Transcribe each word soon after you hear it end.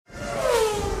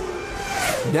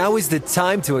Now is the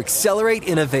time to accelerate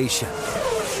innovation.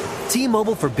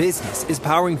 T-Mobile for Business is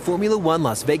powering Formula One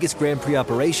Las Vegas Grand Prix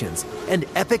operations and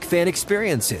epic fan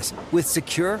experiences with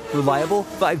secure, reliable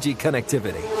 5G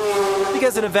connectivity.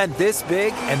 Because an event this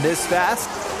big and this fast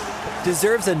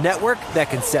deserves a network that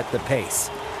can set the pace.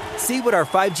 See what our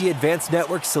 5G advanced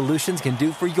network solutions can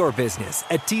do for your business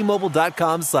at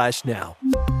T-Mobile.com/now.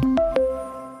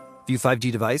 View 5G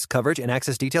device coverage and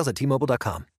access details at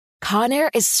T-Mobile.com. Conair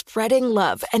is spreading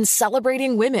love and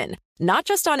celebrating women, not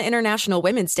just on International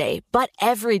Women's Day, but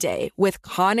every day with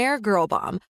Conair Girl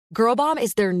Bomb. Girl Bomb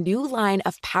is their new line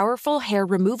of powerful hair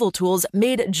removal tools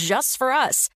made just for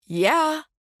us. Yeah.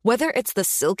 Whether it's the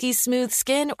silky smooth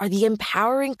skin or the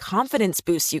empowering confidence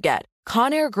boost you get,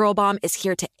 Conair Girl Bomb is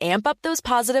here to amp up those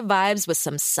positive vibes with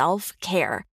some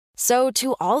self-care. So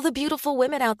to all the beautiful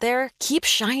women out there, keep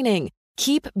shining,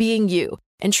 keep being you,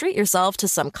 and treat yourself to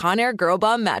some Conair Girl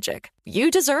Bomb magic. You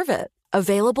deserve it.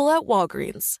 Available at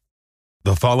Walgreens.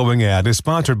 The following ad is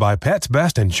sponsored by Pets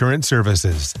Best Insurance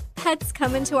Services. Pets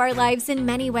come into our lives in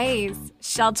many ways.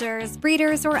 Shelters,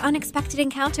 breeders, or unexpected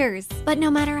encounters. But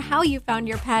no matter how you found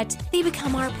your pet, they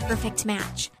become our perfect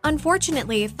match.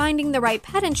 Unfortunately, finding the right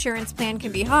pet insurance plan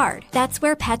can be hard. That's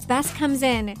where Pets Best comes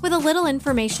in. With a little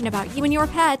information about you and your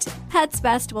pet, Pets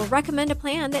Best will recommend a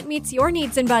plan that meets your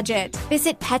needs and budget.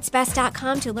 Visit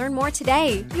PetsBest.com to learn more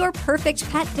today. Your perfect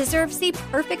pet deserves the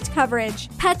perfect coverage.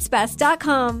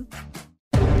 PetsBest.com.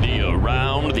 The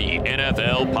Around the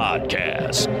NFL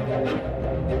podcast.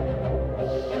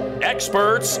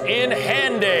 Experts in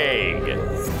handing.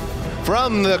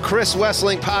 From the Chris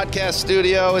Wessling podcast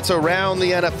studio, it's Around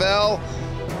the NFL.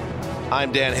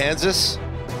 I'm Dan Hanzus,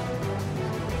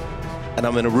 and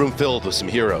I'm in a room filled with some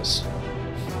heroes.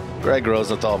 Gregg,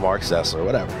 Rosenthal, Marc, Sessler,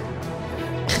 whatever.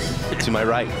 To my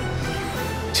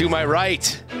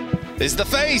right is the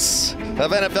face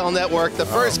of NFL Network, the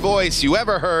first voice you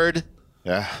ever heard.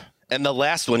 Yeah. And the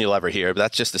last one you'll ever hear, but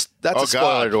that's just a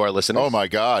spoiler to our listeners. Oh, my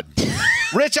God.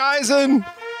 Rich Eisen,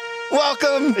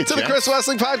 welcome to the Chris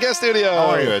Wessling podcast studio.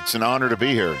 How are you? It's an honor to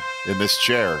be here in this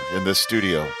chair, in this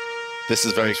studio. This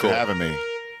is very Thanks cool. for having me.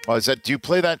 Oh, do you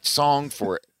play that song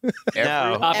for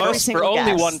every for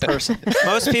only one person.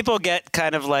 Most people get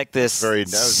kind of like this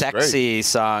sexy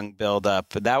song build up,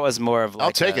 but that was more of like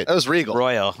I'll take it. That was regal.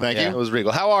 Royal. Thank you. It was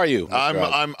regal. How are you?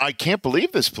 I can't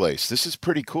believe this place. This is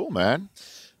pretty cool, man.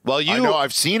 Well, I know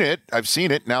I've seen it. I've seen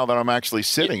it now that I'm actually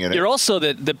sitting in it. You're also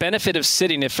the benefit of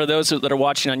sitting. If for those that are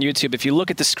watching on YouTube, if you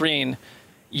look at the screen,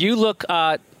 you look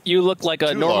like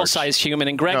a normal-sized human,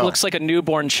 and Gregg looks like a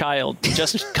newborn child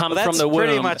just come from the womb.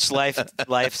 Pretty much life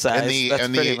size.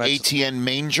 And the ATN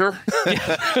manger.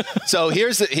 So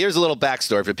here's a little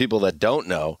backstory for people that don't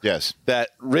know. Yes. That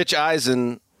Rich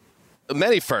Eisen,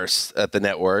 many firsts at the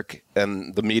network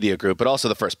and the media group, but also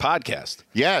the first podcast.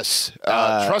 Yes.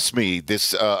 Trust me,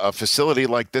 this a facility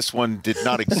like this one did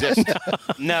not exist.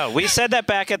 No, we said that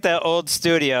back at the old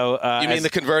studio. You mean the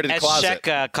converted closet?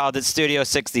 Shek called it Studio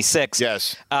 66.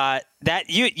 Yes. That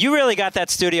you really got that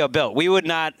studio built. We would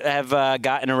not have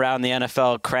gotten around the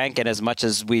NFL cranking as much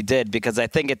as we did because I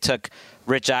think it took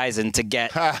Rich Eisen to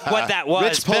get what that was.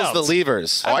 Rich pulls the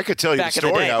levers. Oh, I could tell you the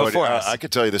story how I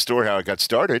could tell you the story how it got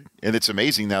started, and it's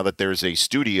amazing now that there's a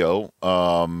studio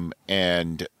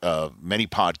and many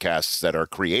podcasts that are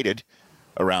created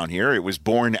around here. It was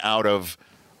born out of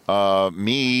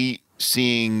me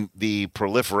seeing the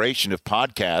proliferation of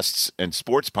podcasts and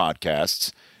sports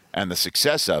podcasts and the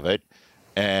success of it,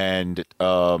 and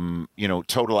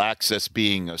Total Access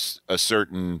being a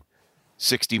certain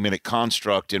 60-minute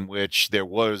construct in which there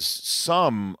was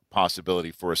some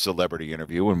possibility for a celebrity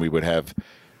interview, and we would have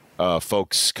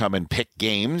folks come and pick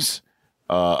games,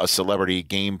 a celebrity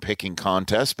game picking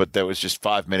contest, but there was just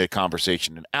 5-minute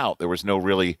conversation and out. There was no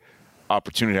really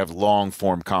opportunity to have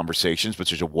long-form conversations,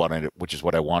 which is what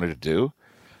I wanted to do.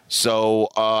 So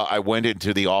I went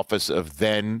into the office of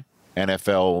then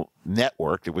NFL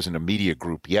Network. It wasn't a media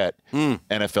group yet.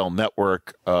 NFL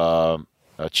Network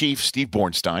chief Steve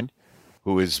Bornstein,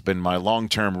 who has been my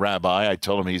long-term rabbi. I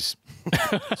told him he's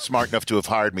smart enough to have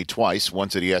hired me twice,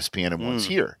 once at ESPN and once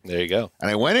here. There you go.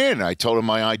 And I went in and I told him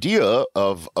my idea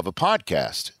of a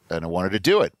podcast, and I wanted to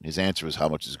do it. His answer was, how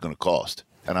much is it going to cost?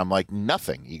 And I'm like,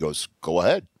 nothing. He goes, go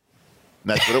ahead.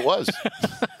 And that's what it was.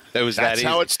 It was That's that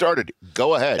how easy. it started.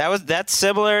 Go ahead. That's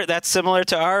similar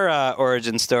to our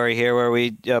origin story here, where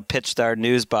we pitched our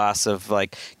news boss of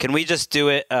like, can we just do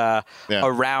it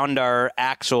around our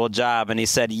actual job? And he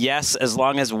said yes, as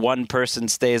long as one person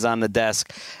stays on the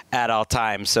desk at all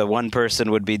times. So one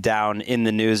person would be down in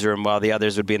the newsroom while the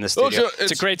others would be in the studio.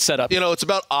 It's a great setup. It's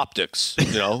about optics.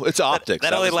 It's optics.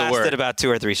 that only lasted about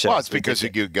 2 or 3 shows. Well, it's because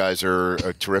you guys are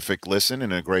a terrific listen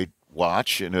and a great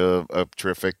watch and a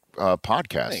terrific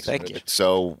podcast. Thank you.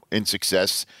 So in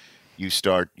success, you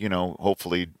start,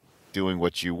 hopefully doing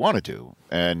what you want to do.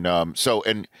 And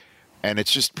and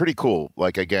it's just pretty cool.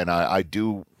 Like, again, I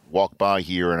do walk by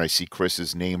here and I see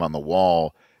Chris's name on the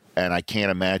wall, and I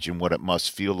can't imagine what it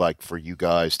must feel like for you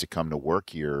guys to come to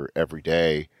work here every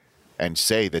day and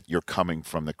say that you're coming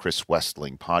from the Chris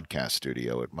Wessling podcast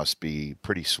studio. It must be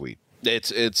pretty sweet.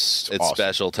 It's awesome.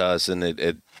 special to us, and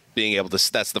it being able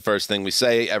to. That's the first thing we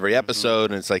say every episode,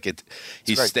 and it's like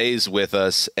he stays with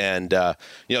us. And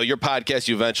your podcast,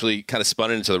 you eventually kind of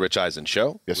spun it into the Rich Eisen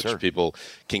Show, yes, which sir. People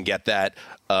can get that.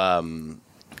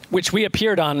 Which we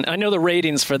appeared on. I know the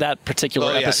ratings for that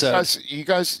particular episode. You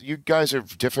guys are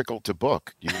difficult to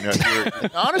book.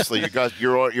 Honestly,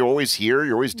 you're always here.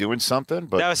 You're always doing something.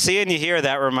 But now, seeing you here,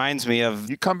 that reminds me of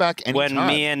you come back anytime. when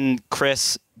me and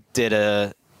Chris did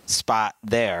a spot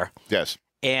there. Yes.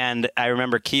 And I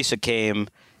remember Keisha came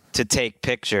to take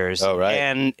pictures. Oh, right.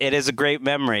 And it is a great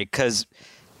memory because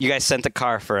you guys sent a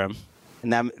car for him,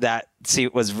 and that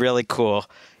seat was really cool.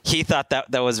 He thought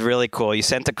that was really cool. You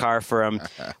sent a car for him.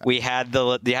 We had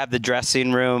the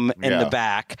dressing room in the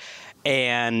back,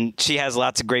 and she has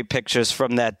lots of great pictures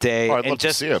from that day. Oh, I'd love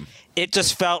to see him. It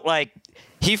just felt like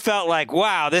he felt like,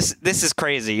 wow, this is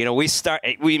crazy.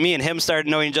 Me and him started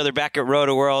knowing each other back at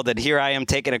Roto World, and here I am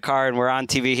taking a car, and we're on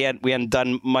TV. We hadn't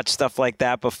done much stuff like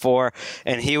that before,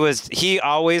 and he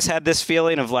always had this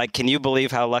feeling of like, can you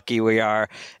believe how lucky we are,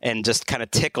 and just kind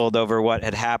of tickled over what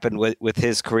had happened with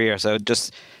his career. So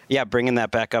just bringing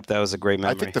that back up, that was a great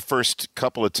memory. I think the first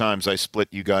couple of times I split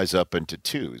you guys up into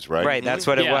twos, right? Right, that's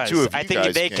what it was. Two of you I think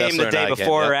guys they came the Sessler day and I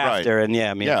before or came, after, right.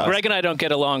 and Greg and I don't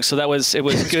get along, so it was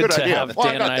good to idea. have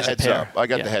Well, Dan and I as a heads pair. up. I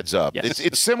got the heads up. Yes.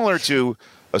 It's similar to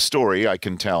a story I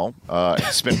can tell and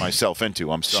spin myself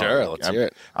into. I'm sorry. Sure, let's hear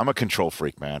it. I'm a control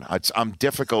freak, man. I'm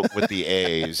difficult with the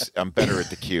A's. I'm better at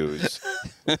the Q's.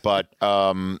 But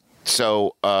one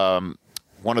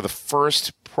of the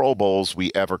first Pro Bowls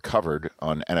we ever covered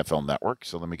on NFL Network.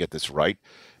 So let me get this right.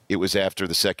 It was after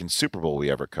the second Super Bowl we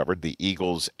ever covered, the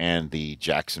Eagles and the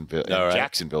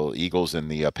Jacksonville Eagles and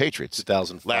the Patriots.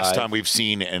 2005. Last time we've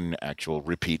seen an actual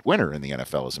repeat winner in the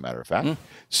NFL, as a matter of fact.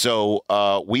 So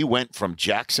we went from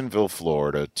Jacksonville,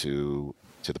 Florida to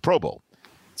the Pro Bowl.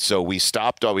 So we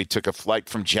stopped. We took a flight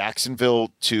from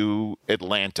Jacksonville to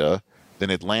Atlanta, then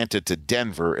Atlanta to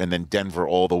Denver, and then Denver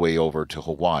all the way over to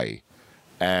Hawaii.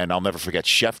 And I'll never forget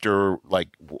Schefter,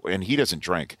 and he doesn't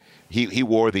drink. He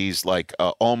wore these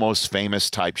almost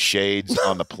famous type shades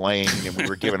on the plane, and we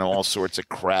were giving him all sorts of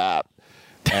crap.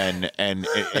 And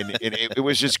it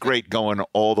was just great going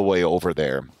all the way over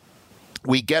there.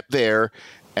 We get there,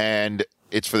 and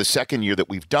it's for the second year that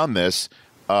we've done this.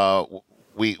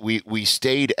 We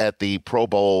stayed at the Pro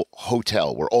Bowl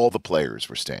hotel where all the players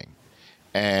were staying,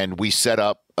 and we set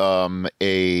up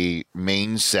a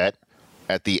main set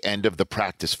at the end of the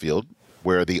practice field,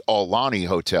 where the Aulani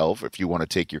Hotel, if you want to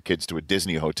take your kids to a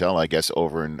Disney hotel, I guess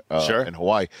over in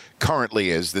Hawaii, currently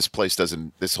is.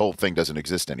 This whole thing doesn't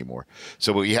exist anymore.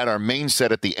 So we had our main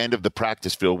set at the end of the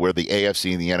practice field where the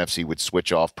AFC and the NFC would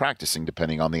switch off practicing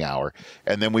depending on the hour.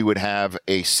 And then we would have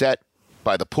a set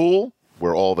by the pool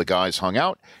where all the guys hung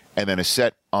out, and then a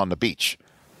set on the beach.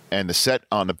 And the set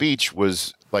on the beach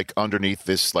was underneath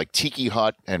this tiki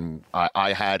hut, and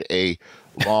I had a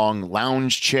long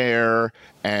lounge chair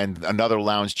and another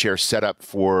lounge chair set up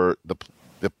for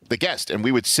the guest, and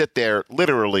we would sit there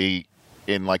literally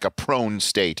in a prone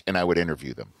state, and I would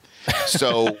interview them.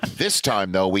 So this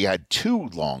time though, we had 2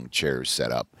 long chairs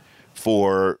set up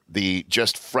for the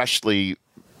just freshly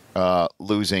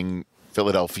losing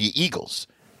Philadelphia Eagles,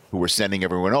 who were sending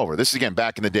everyone over. This is, again,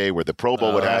 back in the day where the Pro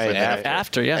Bowl would happen.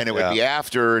 After, yeah. And it would be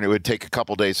after, and it would take a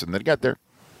couple days, and then get there.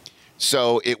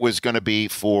 So it was going to be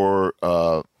for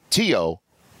T.O.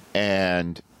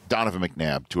 and Donovan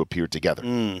McNabb to appear together.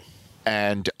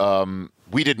 And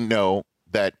we didn't know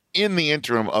that in the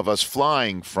interim of us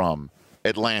flying from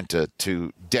Atlanta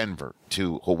to Denver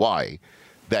to Hawaii,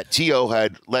 that T.O.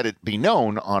 had let it be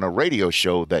known on a radio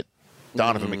show that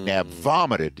Donovan McNabb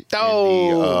vomited in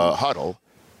the huddle.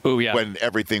 Ooh, yeah. When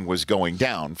everything was going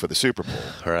down for the Super Bowl.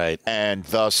 Right. And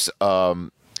thus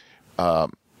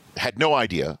had no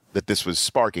idea that this was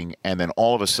sparking. And then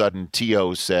all of a sudden,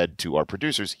 T.O. said to our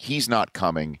producers, he's not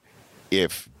coming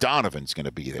if Donovan's going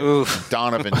to be there. Oof.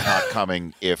 Donovan's not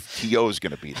coming if T.O.'s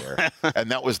going to be there.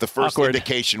 And that was the first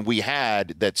indication we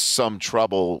had that some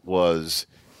trouble was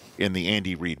in the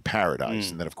Andy Reid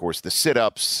paradise. And then, of course, the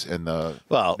sit-ups and the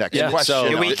next question.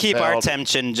 So we keep our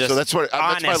attention just that's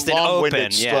honest my long-winded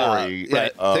and open. story. Yeah.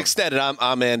 To extend it,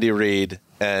 I'm Andy Reid,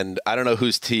 and I don't know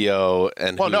who's T.O.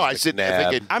 and who's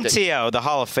McNabb. I'm T.O., the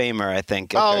Hall of Famer, I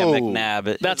think. Oh.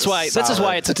 McNabb. That's why. This is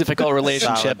why it's a difficult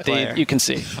relationship. You can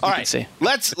see. All right.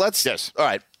 Let's. Yes. All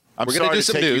right. I'm We're sorry going to do to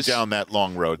some take news. you down that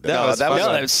long road. You're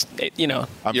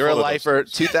a lifer.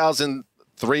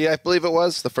 2003, I believe it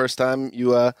was, the first time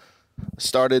you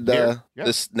started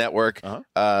this network.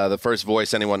 The first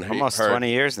voice anyone almost heard. 20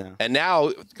 years now. And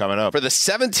now, coming up for the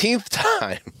 17th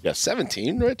time. Yes.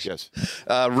 17, Rich? Yes.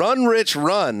 Run, Rich,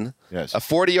 Run. Yes. A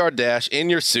 40-yard dash in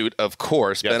your suit, of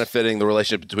course, benefiting the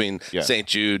relationship between St.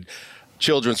 Jude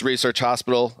Children's Research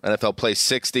Hospital, NFL Place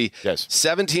 60. Yes.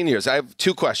 17 years. I have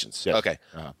two questions. Yes. Okay.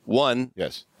 One.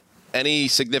 Yes. Any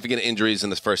significant injuries in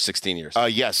the first 16 years?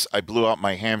 Yes. I blew out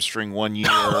my hamstring one year,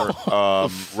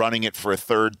 running it for a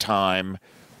third time.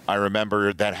 I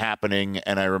remember that happening,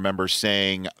 and I remember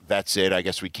saying, that's it. I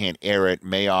guess we can't air it.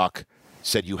 Mayock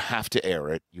said, you have to air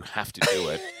it. You have to do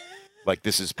it. Like,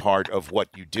 this is part of what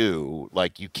you do.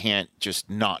 Like, you can't just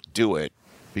not do it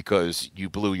because you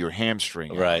blew your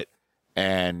hamstring. Right.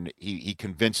 And he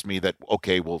convinced me that,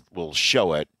 okay, we'll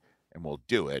show it and we'll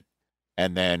do it.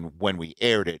 And then when we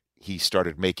aired it, he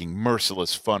started making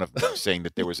merciless fun of me, saying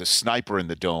that there was a sniper in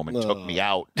the dome and took me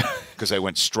out because I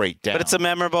went straight down. But it's a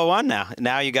memorable one now.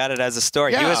 Now you got it as a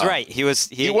story. Yeah. He was right. He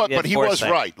was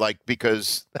right. Like,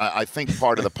 because I think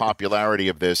part of the popularity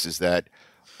of this is that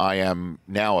I am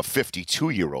now a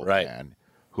 52-year-old man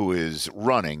who is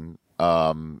running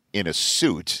in a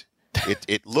suit.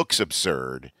 It looks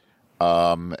absurd.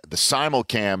 The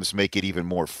simulcams make it even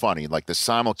more funny. Like, the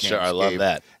simulcams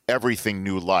gave everything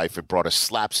new life. It brought a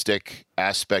slapstick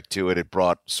aspect to it. It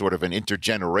brought sort of an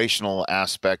intergenerational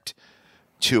aspect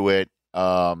to it.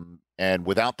 And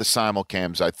without the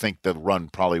simulcams, I think the run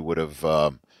probably would have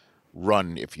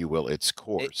run, if you will, its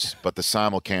course. But the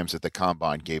simulcams at the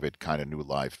Combine gave it kind of new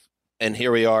life. And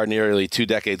here we are nearly 2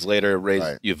 decades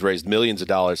later. You've raised millions of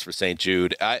dollars for St.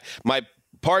 Jude. My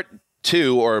part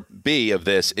 2 or B of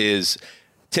this is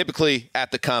typically at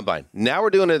the Combine. Now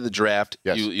we're doing it at the draft.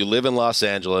 Yes. You live in Los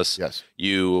Angeles. Yes.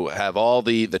 You have all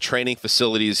the training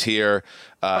facilities here.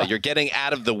 You're getting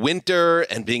out of the winter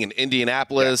and being in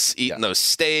Indianapolis, eating those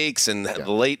steaks and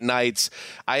the late nights.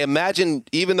 I imagine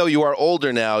even though you are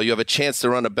older now, you have a chance to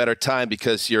run a better time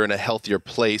because you're in a healthier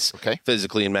place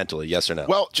physically and mentally. Yes or no?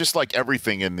 Well, just like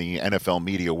everything in the NFL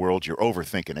media world, you're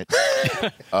overthinking it.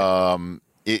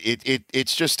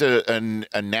 It's just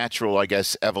a natural, I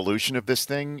guess, evolution of this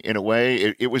thing in a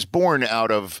way. It was born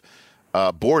out of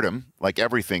boredom, like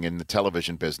everything in the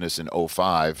television business in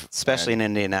 2005. Especially in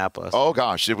Indianapolis. Oh,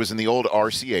 gosh. It was in the old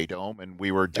RCA Dome, and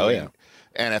we were doing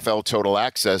NFL Total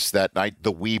Access that night,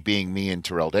 the we being me and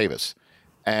Terrell Davis.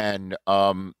 And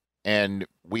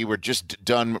we were just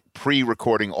done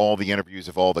pre-recording all the interviews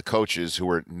of all the coaches who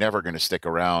were never going to stick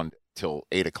around till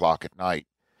 8 o'clock at night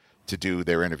to do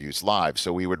their interviews live.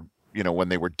 So we would, when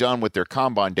they were done with their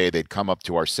Combine day, they'd come up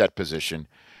to our set position,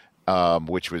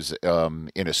 which was in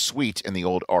a suite in the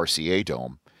old RCA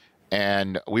Dome,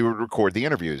 and we would record the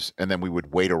interviews, and then we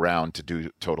would wait around to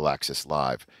do Total Access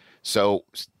live. So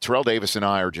Terrell Davis and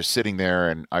I are just sitting there,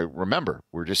 and I remember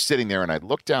we were just sitting there, and I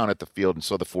looked down at the field and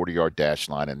saw the 40-yard dash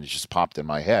line, and it just popped in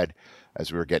my head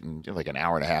as we were getting like an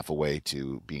hour and a half away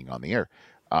to being on the air.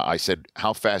 I said,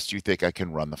 how fast do you think I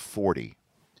can run the 40?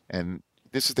 And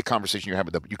this is the conversation you're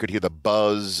having. You could hear the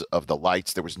buzz of the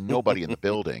lights. There was nobody in the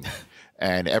building,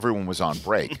 and everyone was on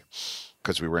break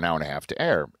because we were an hour and a half to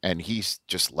air. And he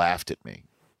just laughed at me.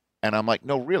 And I'm like,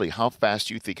 no, really, how fast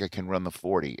do you think I can run the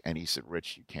 40? And he said,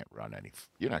 Rich, you can't run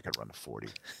you're not going to run the 40.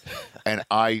 And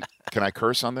can I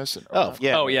curse on this?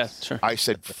 Yeah. Oh, yeah, sure. I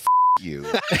said, you.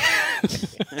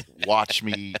 Watch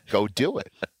me go do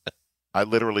it. I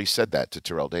literally said that to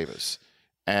Terrell Davis.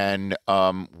 And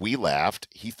we laughed.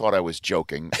 He thought I was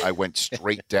joking. I went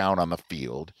straight down on the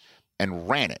field and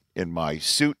ran it in my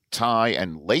suit, tie,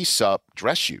 and lace-up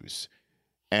dress shoes,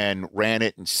 and ran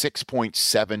it in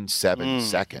 6.77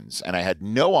 seconds. And I had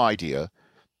no idea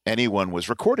anyone was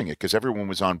recording it because everyone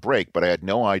was on break, but I had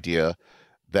no idea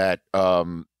that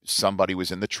somebody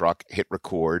was in the truck, hit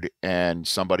record, and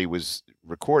somebody was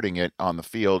recording it on the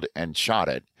field and shot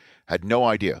it. Had no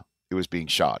idea it was being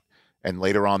shot. And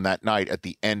later on that night, at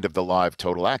the end of the live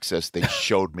Total Access, they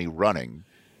showed me running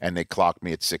and they clocked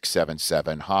me at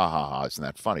 677. Ha ha ha! Isn't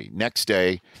that funny? Next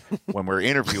day, when we're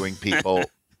interviewing people,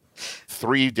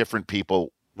 3 different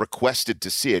people requested to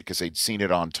see it because they'd seen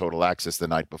it on Total Access the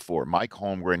night before. Mike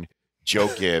Holmgren,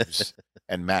 Joe Gibbs,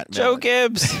 and Matt Millen. Joe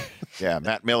Gibbs. Yeah,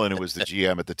 Matt Millen, who was the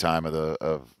GM at the time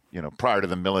prior to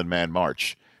the Millen Man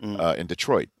March in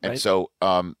Detroit. And so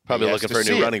probably looking for a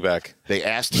new running back. They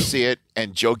asked to see it,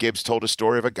 and Joe Gibbs told a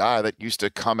story of a guy that used to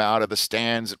come out of the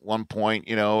stands at one point,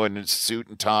 in his suit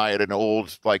and tie at an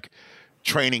old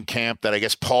training camp that I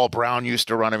guess Paul Brown used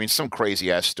to run. I mean, some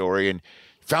crazy ass story, and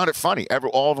found it funny.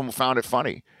 All of them found it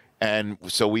funny. And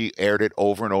so we aired it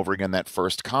over and over again that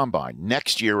first combine.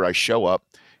 Next year, I show up,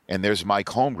 and there's Mike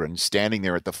Holmgren standing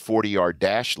there at the 40-yard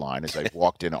dash line as I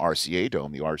walked into the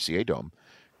RCA Dome,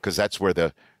 because that's where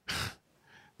the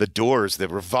doors, the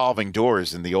revolving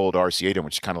doors in the old RCA Dome,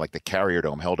 which is kind of like the Carrier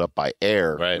Dome, held up by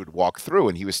air, you would walk through,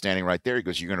 and he was standing right there. He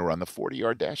goes, "You're going to run the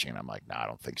 40-yard dashing?" And I'm like, "No, I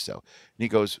don't think so." And he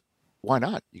goes, "Why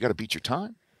not? You got to beat your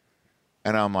time."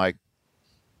 And I'm like,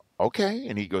 "Okay."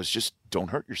 And he goes, "Just don't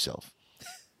hurt yourself."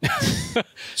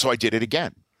 So I did it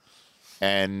again.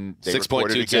 And they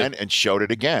recorded it again and showed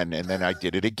it again. And then I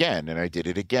did it again, and I did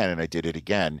it again, and I did it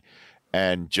again.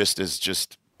 And just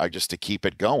to keep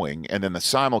it going. And then the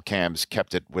simulcams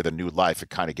kept it with a new life. It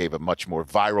kind of gave a much more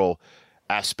viral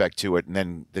aspect to it. And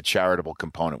then the charitable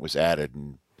component was added.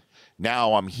 And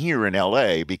now I'm here in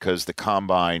LA because the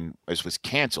combine was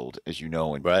canceled, as you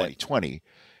know, in 2020.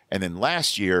 And then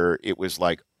last year it was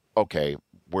like, okay,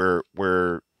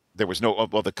 there was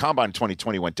the combine in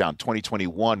 2020 went down.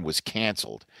 2021 was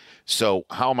canceled. So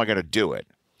how am I going to do it?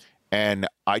 And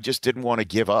I just didn't want to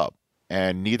give up.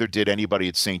 And neither did anybody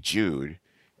at St. Jude.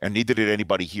 And neither did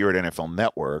anybody here at NFL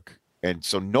Network. And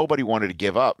so nobody wanted to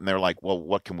give up. And they're like, well,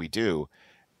 what can we do?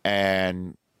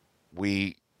 And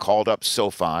we called up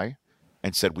SoFi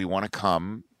and said, we want to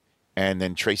come. And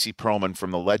then Tracy Perlman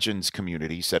from the Legends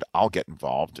community said, I'll get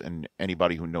involved. And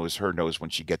anybody who knows her knows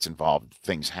when she gets involved,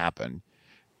 things happen.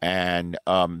 And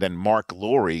then Marc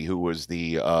Lore, who was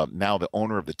the now the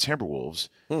owner of the Timberwolves,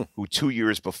 who 2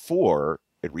 years before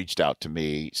had reached out to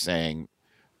me saying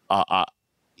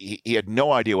he had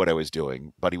no idea what I was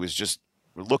doing, but he was just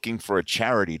looking for a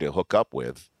charity to hook up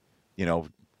with,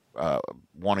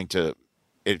 wanting to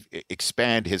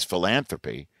expand his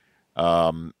philanthropy.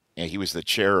 And he was the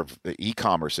chair of the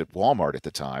e-commerce at Walmart at the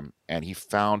time, and he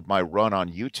found my run on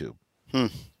YouTube.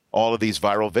 All of these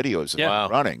viral videos of me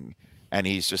running. And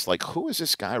he's just like, who is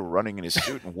this guy running in his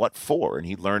suit and what for? And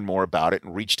he learned more about it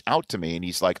and reached out to me. And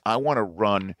he's like, I want to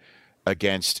run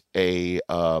against I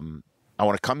want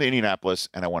to come to Indianapolis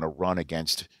and I want to run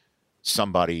against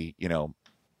somebody,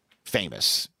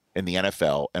 famous in the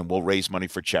NFL, and we'll raise money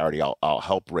for charity. I'll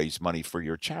help raise money for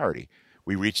your charity.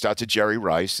 We reached out to Jerry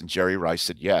Rice, and Jerry Rice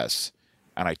said yes.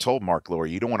 And I told Marc Lore,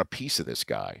 you don't want a piece of this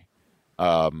guy.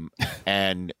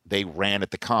 And they ran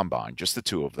at the combine, just the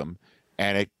two of them.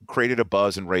 And it created a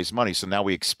buzz and raised money. So now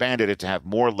we expanded it to have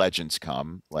more legends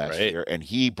come last year. And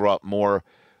he brought more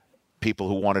people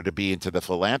who wanted to be into the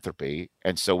philanthropy.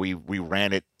 And so we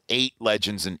ran it 8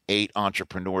 legends and 8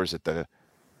 entrepreneurs at the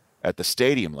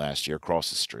stadium last year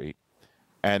across the street.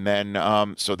 And then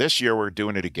so this year we're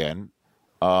doing it again.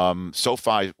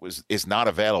 SoFi is not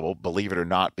available, believe it or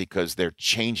not, because they're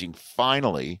changing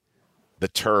finally the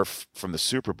turf from the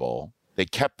Super Bowl. They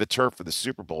kept the turf for the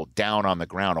Super Bowl down on the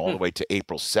ground all the way to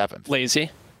April 7th. Lazy.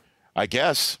 I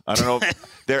guess. I don't know.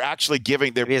 They're actually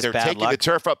taking the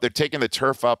turf up. They're taking the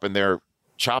turf up and they're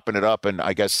chopping it up and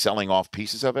I guess selling off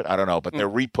pieces of it. I don't know. But they're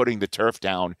re-putting the turf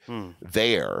down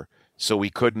there. So we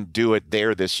couldn't do it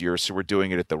there this year. So we're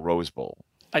doing it at the Rose Bowl.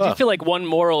 I do feel like one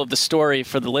moral of the story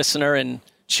for the listener and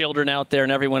children out there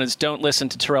and everyone is don't listen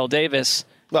to Terrell Davis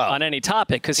on any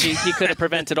topic, because he could have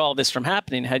prevented all this from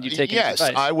happening had you taken his advice.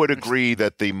 Yes, I would agree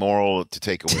that the moral to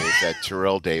take away is that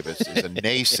Terrell Davis is a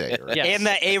naysayer. Yes. And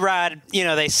that A-Rod,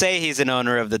 they say he's an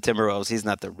owner of the Timberwolves. He's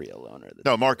not the real owner of the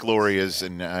No, Marc Lore is,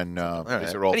 and these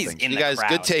are all things. You guys,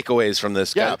 good takeaways from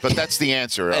this guy. Yeah, but that's the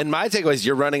answer. And my takeaway is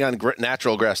you're running on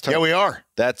natural grass turf. Yeah, we are.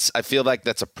 I feel like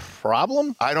that's a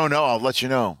problem. I don't know. I'll let you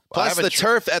know. Plus the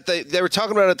turf they were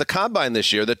talking about at the combine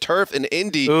this year. The turf in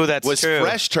Indy was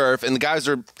fresh turf, and the guys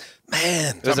are,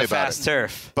 it was a fast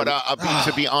turf. But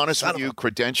to be honest with you,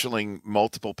 credentialing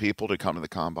multiple people to come to the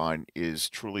combine is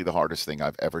truly the hardest thing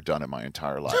I've ever done in my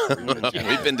entire life.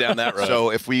 We've been down that road.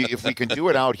 So if we can do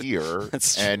it out here,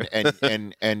 and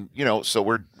so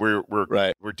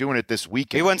we're doing it this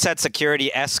weekend. We once had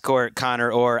security escort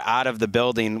Connor Orr out of the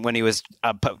building when he was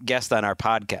a guest on our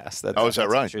podcast. Is that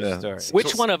right? Story.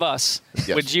 Which one of us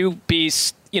would you be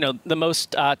the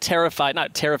most terrified,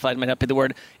 not terrified might not be the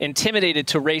word, intimidated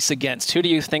to race against? Who do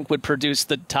you think would produce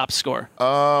the top score?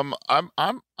 I'm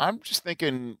just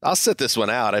thinking. I'll sit this one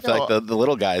out. I feel like the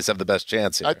little guys have the best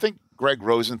chance here. I think Gregg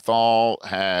Rosenthal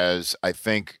has,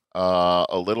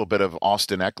 a little bit of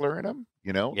Austin Eckler in him.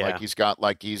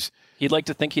 He'd like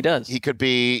to think he does. He could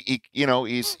be.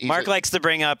 He's Marc likes to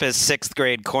bring up his 6th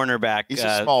grade cornerback. He's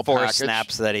a small 4 package.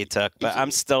 snaps that he took, but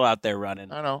I'm still out there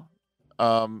running. I know.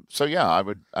 So yeah,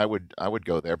 I would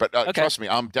go there, but trust me,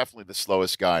 I'm definitely the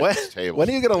slowest guy at this table. When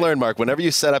are you going to learn, Marc? Whenever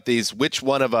you set up these, which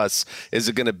one of us is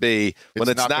it going to be? When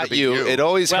it's not you, it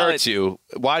always hurts you.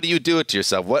 Why do you do it to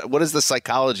yourself? What is the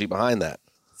psychology behind that?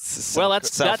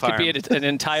 That could be an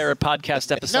entire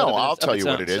podcast episode. No, I'll tell you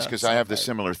what it is, because I have the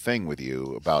similar thing with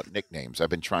you about nicknames.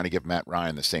 I've been trying to give Matt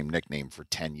Ryan the same nickname for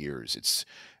 10 years.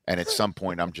 And at some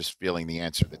point, I'm just feeling the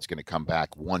answer that's going to come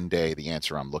back one day, the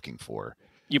answer I'm looking for.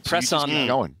 You press on. Keep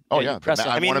going. Oh, yeah.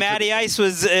 I mean, Matty Ice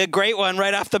was a great one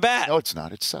right off the bat. No, it's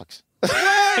not. It sucks.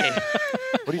 Why?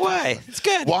 Why? It's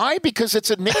good. Why? Because it's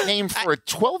a nickname for a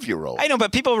 12-year-old. I know,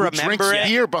 but people remember it.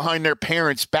 Beer behind their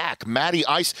parents' back. Matty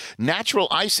Ice. Natural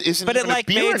Ice isn't but even it a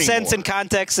beer made anymore. sense in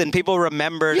context, and people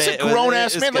remembered He's it. He's a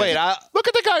grown-ass man. Wait, look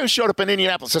at the guy who showed up in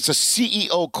Indianapolis. That's a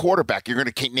CEO quarterback. You're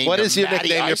going to name What is your Matty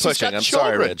nickname Ice? you're pushing? I'm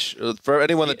sorry, Rich. For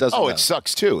anyone that doesn't know. It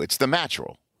sucks, too. It's the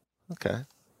natural. Okay.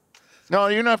 No,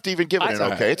 you don't have to even give it an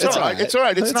okay. It's all right. It's all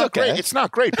right. It's not great. It's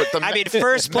not great. But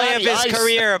first play of his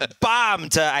career, bomb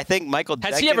to, I think, Michael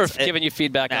Jenkins. Has he ever given you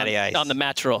feedback on the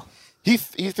natural? He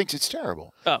thinks it's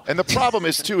terrible. Oh. And the problem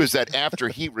is that after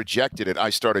he rejected it,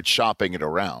 I started shopping it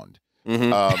around.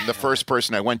 Mm-hmm. The first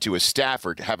person I went to is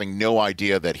Stafford, having no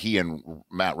idea that he and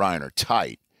Matt Ryan are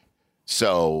tight.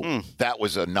 So that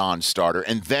was a non-starter.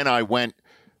 And then I went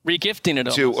regifting it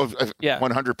to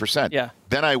 100%. Yeah.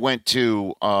 Then I went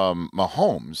to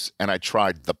Mahomes and I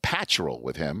tried the Patcherel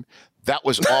with him. That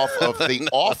was off of the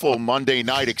awful Monday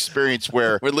night experience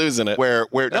where we're losing it. Where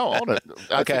no,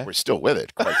 I think we're still with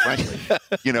it, quite frankly.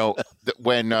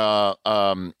 When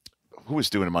who was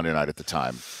doing it Monday night at the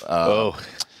time?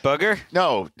 Booger?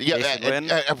 No,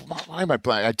 why am I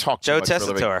blank? I talked to Joe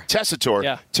Tessitore. Tessitore.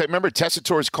 Yeah. Remember,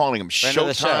 Tessitore's calling him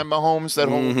Showtime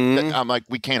Mahomes. I'm like,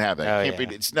 we can't have that.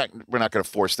 It's not. We're not going to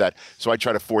force that. So I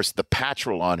try to force the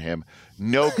Patcherel on him.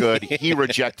 No good. He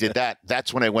rejected that.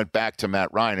 That's when I went back to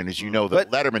Matt Ryan. And as you know, the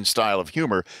Letterman style of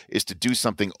humor is to do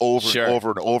something over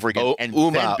and over again and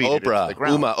then beat it into the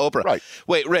ground. Oprah. Right.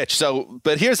 Wait, Rich.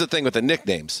 But here's the thing with the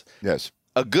nicknames. Yes.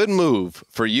 A good move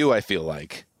for you, I feel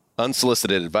like,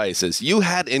 unsolicited advice, is you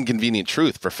had Inconvenient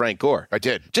Truth for Frank Gore. I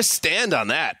did. Just stand on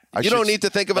that. You don't need to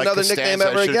think of another nickname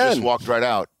ever I again. Just walked right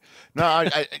out. No,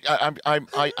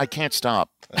 I can't stop.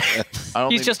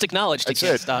 He's just acknowledged he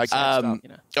can't stop. All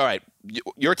right.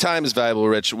 Your time is valuable,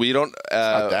 Rich. We don't. It's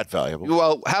not that valuable.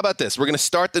 Well, how about this? We're going to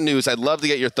start the news. I'd love to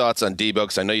get your thoughts on Deebo,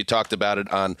 because I know you talked about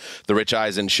it on the Rich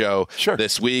Eisen show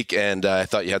this week, and I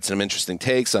thought you had some interesting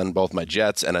takes on both my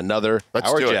Jets and our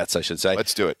Jets, I should say.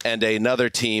 Let's do it. And another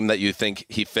team that you think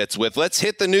he fits with. Let's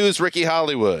hit the news, Ricky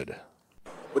Hollywood.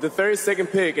 With the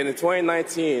 32nd pick in the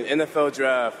 2019 NFL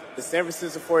Draft, the San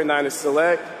Francisco 49ers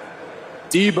select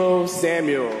Deebo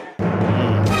Samuel.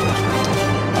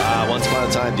 Once upon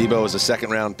a time, Deebo was a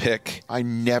second-round pick. I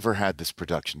never had this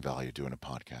production value doing a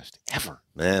podcast, ever.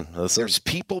 Man, there's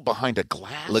people behind a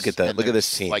glass. Look at that. Look at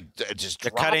this team. Like, just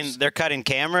they're cutting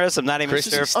cameras. I'm not even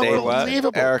sure if they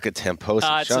unbelievable. Erica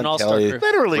Temposi, it's an Sean all-star Kelly, group.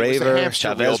 Literally, Raver, it was a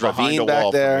hamster wheel Chavez behind Ravine a back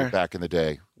wall there. Back in the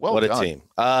day. Well what done. a team.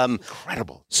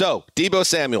 Incredible. So, Deebo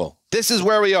Samuel. This is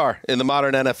where we are in the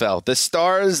modern NFL. The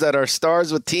stars that are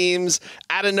stars with teams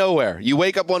out of nowhere. You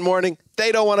wake up one morning,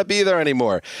 they don't want to be there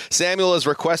anymore. Samuel has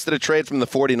requested a trade from the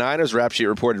 49ers, Rap Sheet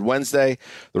reported Wednesday.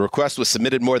 The request was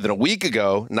submitted more than a week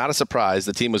ago. Not a surprise.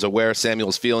 The team was aware of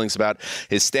Samuel's feelings about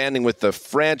his standing with the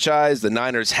franchise. The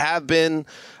Niners have been,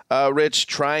 Rich,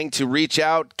 trying to reach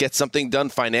out, get something done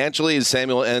financially as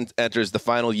Samuel enters the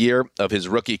final year of his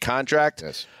rookie contract.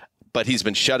 Yes. But he's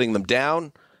been shutting them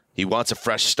down. He wants a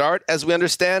fresh start, as we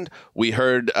understand. We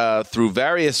heard through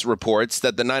various reports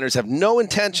that the Niners have no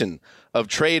intention of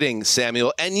trading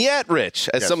Samuel. And yet, Rich,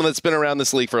 as someone that's been around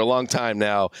this league for a long time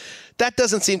now, that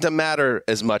doesn't seem to matter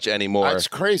as much anymore. It's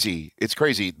crazy. It's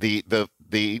crazy. The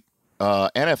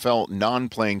NFL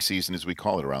non-playing season, as we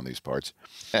call it around these parts,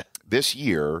 this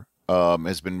year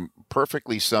has been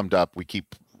perfectly summed up. We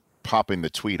keep popping the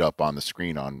tweet up on the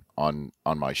screen on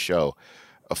my show.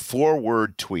 A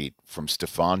 4-word tweet from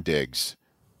Stephon Diggs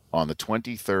on the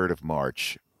 23rd of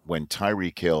March when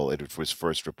Tyreek Hill, it was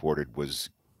first reported, was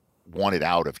wanted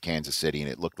out of Kansas City, and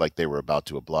it looked like they were about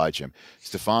to oblige him.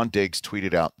 Stephon Diggs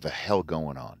tweeted out, "The hell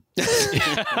going on?"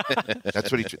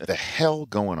 That's what the hell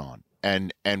going on.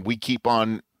 And we keep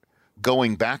on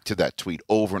going back to that tweet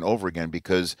over and over again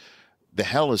because the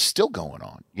hell is still going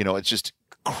on. It's just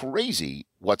crazy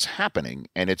what's happening,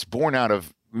 and it's born out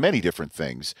of many different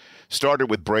things. Started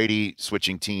with Brady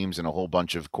switching teams and a whole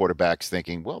bunch of quarterbacks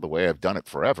thinking, well, the way I've done it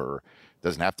forever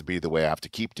doesn't have to be the way I have to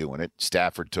keep doing it.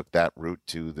 Stafford took that route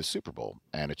to the Super Bowl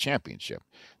and a championship.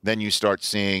 Then you start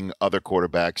seeing other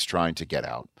quarterbacks trying to get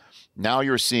out. Now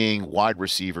you're seeing wide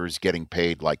receivers getting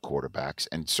paid like quarterbacks,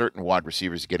 and certain wide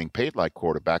receivers getting paid like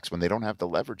quarterbacks when they don't have the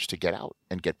leverage to get out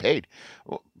and get paid.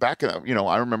 Back,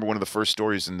 I remember one of the first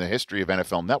stories in the history of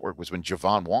NFL Network was when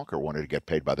Javon Walker wanted to get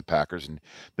paid by the Packers, and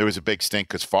there was a big stink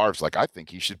because Favre's like, I think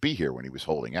he should be here when he was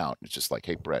holding out. It's just like,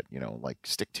 hey, Brett,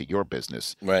 stick to your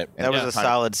business. Right. And that was a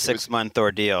solid 6-month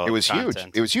ordeal. It was huge.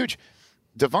 It was huge.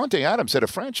 Devontae Adams had a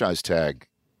franchise tag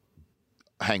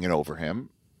hanging over him,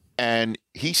 and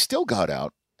he still got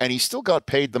out, and he still got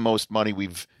paid the most money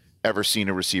we've ever seen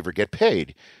a receiver get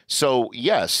paid. So,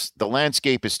 yes, the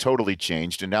landscape has totally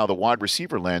changed, and now the wide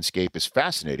receiver landscape is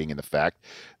fascinating in the fact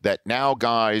that now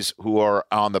guys who are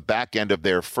on the back end of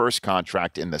their first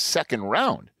contract in the second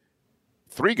round,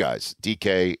 3 guys,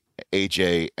 DK,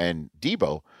 AJ, and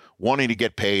Deebo, wanting to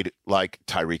get paid like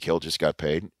Tyreek Hill just got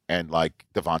paid and like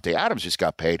Devontae Adams just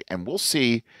got paid, and we'll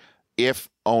see if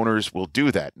owners will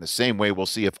do that. In the same way, we'll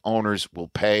see if owners will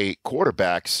pay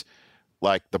quarterbacks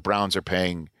like the Browns are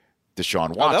paying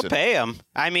Deshaun Watson. Oh, they'll pay him.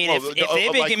 I mean, if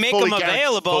they can make them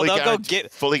available, they'll go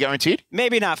get fully guaranteed.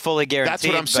 Maybe not fully guaranteed. That's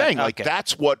what I'm saying. Okay. Like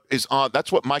that's what is on.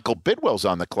 That's what Michael Bidwell's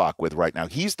on the clock with right now.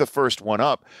 He's the first one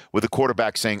up with a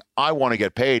quarterback saying, "I want to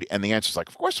get paid," and the answer's like,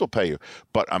 "Of course we'll pay you,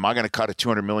 but am I going to cut a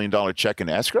 $200 million check in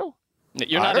escrow?"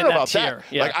 You're not in that tier.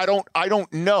 Yeah. Like I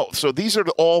don't know. So these are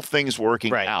all things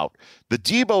working out. The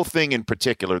Deebo thing in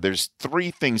particular, there's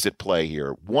 3 things at play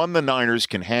here. One the Niners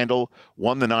can handle,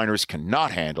 one the Niners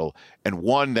cannot handle, and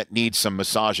one that needs some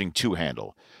massaging to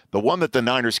handle. The one that the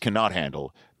Niners cannot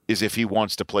handle is if he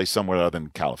wants to play somewhere other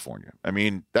than California. I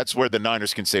mean, that's where the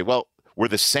Niners can say, well, we're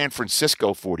the San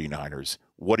Francisco 49ers.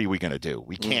 What are we going to do?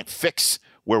 We can't fix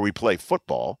where we play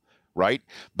football, right?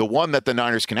 The one that the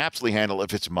Niners can absolutely handle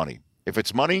if it's money. If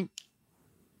it's money,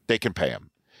 they can pay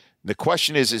him. The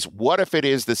question is what if it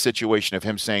is the situation of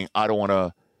him saying, I don't want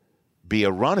to be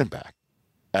a running back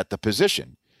at the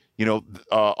position?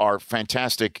 Our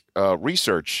fantastic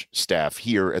research staff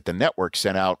here at the network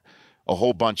sent out a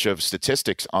whole bunch of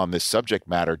statistics on this subject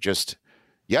matter just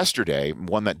yesterday.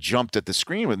 One that jumped at the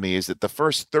screen with me is that the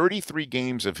first 33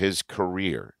 games of his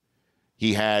career,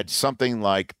 he had something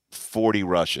like 40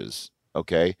 rushes,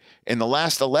 okay? In the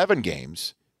last 11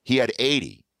 games, he had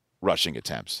 80 rushing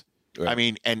attempts. Right. I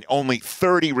mean, and only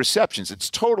 30 receptions.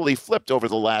 It's totally flipped over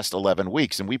the last 11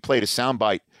 weeks. And we played a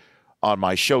soundbite on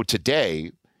my show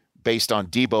today based on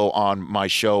Deebo on my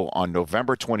show on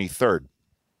November 23rd,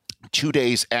 2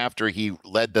 days after he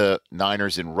led the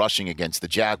Niners in rushing against the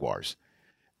Jaguars.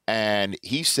 And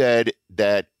he said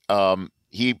that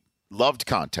he loved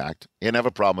contact. He didn't have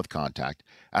a problem with contact.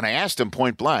 And I asked him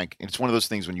point blank, and it's one of those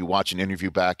things when you watch an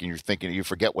interview back and you're thinking, you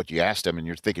forget what you asked him, and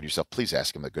you're thinking to yourself, please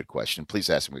ask him a good question. Please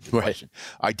ask him a good question.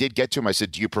 I did get to him. I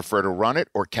said, do you prefer to run it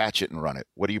or catch it and run it?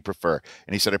 What do you prefer?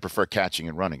 And he said, I prefer catching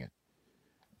and running it.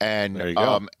 And there you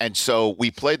go. And so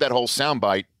we played that whole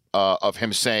soundbite of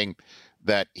him saying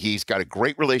that he's got a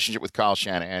great relationship with Kyle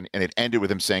Shanahan, and it ended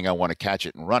with him saying, I want to catch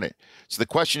it and run it. So the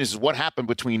question is what happened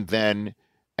between then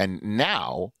and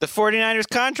now? The 49ers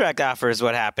contract offer is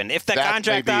what happened. If the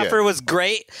contract offer was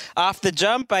great off the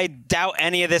jump, I doubt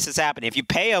any of this is happening. If you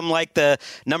pay him like the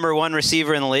number 1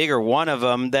 receiver in the league or one of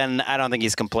them, then I don't think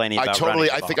he's complaining about running the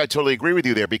ball. I think I totally agree with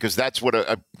you there, because that's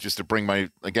what, just to bring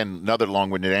another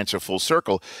long-winded answer full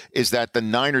circle, is that the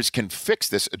Niners can fix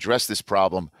this, address this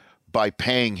problem by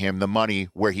paying him the money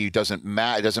where he doesn't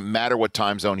it doesn't matter what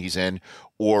time zone he's in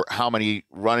or how many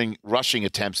rushing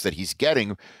attempts that he's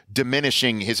getting,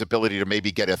 diminishing his ability to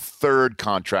maybe get a 3rd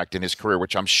contract in his career,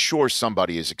 which I'm sure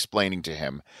somebody is explaining to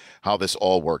him how this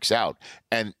all works out.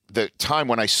 And the time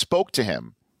when I spoke to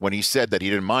him, when he said that he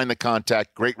didn't mind the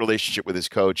contact, great relationship with his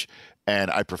coach, and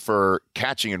I prefer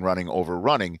catching and running over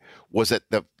running, was that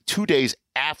the 2 days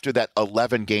after that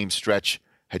 11-game stretch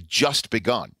had just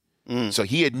begun. So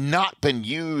he had not been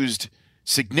used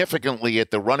significantly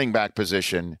at the running back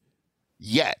position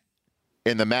yet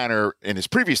in the manner in his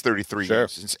previous 33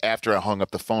 years since after I hung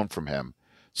up the phone from him.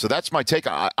 So that's my take.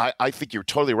 I think you're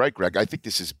totally right, Gregg. I think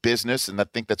this is business, and I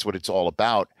think that's what it's all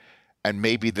about. And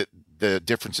maybe the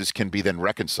differences can be then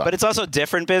reconciled. But it's also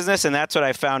different business, and that's what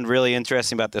I found really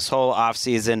interesting about this whole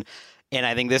offseason. And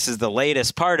I think this is the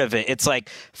latest part of it. It's like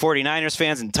 49ers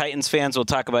fans and Titans fans will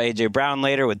talk about A.J. Brown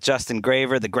later with Justin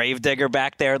Graver, the gravedigger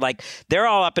back there. Like, they're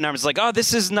all up in arms like, oh,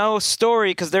 this is no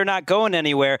story because they're not going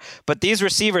anywhere. But these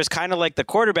receivers, kind of like the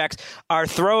quarterbacks, are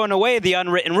throwing away the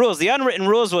unwritten rules. The unwritten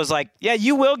rules was like, yeah,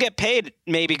 you will get paid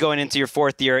maybe going into your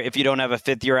fourth year if you don't have a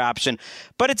fifth-year option.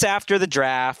 But it's after the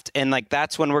draft, and, like,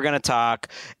 that's when we're going to talk.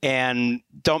 And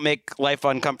don't make life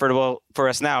uncomfortable for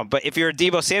us now. But if you're a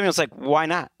Deebo Samuel, it's like, why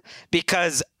not?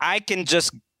 Because I can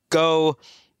just go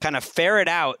kind of ferret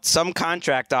out some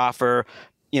contract offer,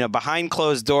 behind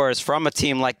closed doors from a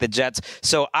team like the Jets.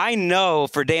 So I know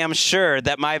for damn sure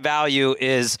that my value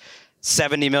is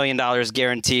 $70 million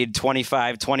guaranteed,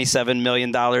 $27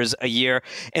 million a year.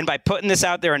 And by putting this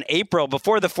out there in April,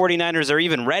 before the 49ers are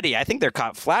even ready, I think they're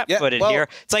caught flat-footed here.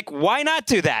 It's like, why not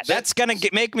do that? That's going to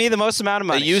make me the most amount of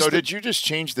money. So did you just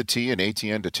change the T in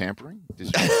ATN to tampering?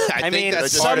 I mean,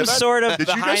 some sort of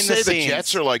behind the scenes. Did you just say the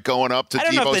Jets are like going up to Deebo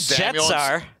Samuel? I don't know if the Jets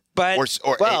are.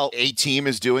 But, a team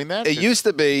is doing that? It used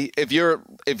to be, if you're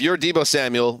Deebo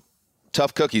Samuel,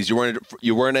 tough cookies. You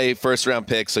weren't a first-round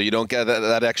pick, so you don't get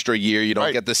that extra year. You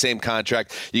don't get the same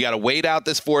contract. You got to wait out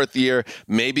this fourth year.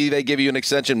 Maybe they give you an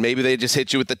extension. Maybe they just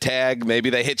hit you with the tag. Maybe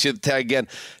they hit you with the tag again.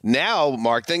 Now,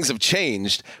 Mark, things have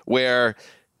changed where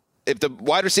if the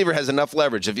wide receiver has enough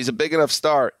leverage, if he's a big enough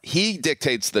star, he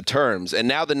dictates the terms. And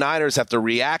now the Niners have to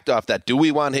react off that. Do we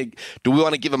want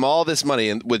to give him all this money,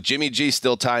 and with Jimmy G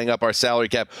still tying up our salary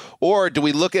cap, or do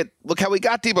we look how we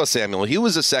got Deebo Samuel? He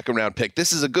was a second-round pick.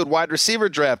 This is a good wide receiver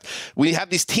draft. We have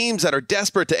these teams that are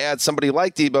desperate to add somebody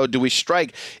like Deebo. Do we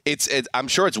strike? I'm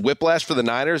sure it's whiplash for the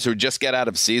Niners, who just get out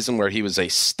of season where he was a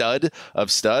stud of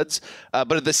studs.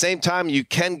 But at the same time, you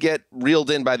can get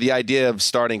reeled in by the idea of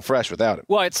starting fresh without him.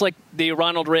 Well, it's like the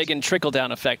Ronald Reagan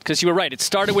trickle-down effect, because you were right. It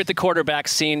started with the quarterback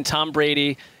scene. Tom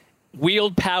Brady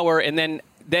wield power and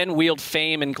then wield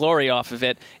fame and glory off of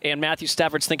it. And Matthew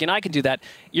Stafford's thinking, I can do that.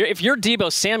 If you're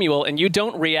Deebo Samuel and you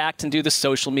don't react and do the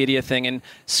social media thing and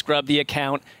scrub the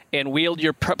account and wield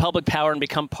your public power and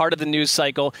become part of the news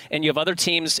cycle, and you have other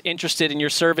teams interested in your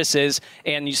services,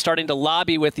 and you're starting to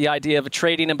lobby with the idea of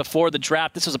trading him before the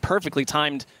draft, this was a perfectly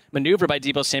timed maneuver by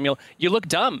Deebo Samuel, you look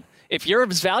dumb. If you're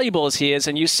as valuable as he is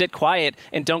and you sit quiet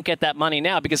and don't get that money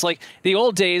now, because like the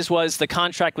old days was the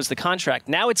contract was the contract.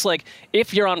 Now it's like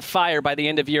if you're on fire by the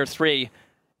end of year 3,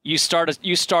 you start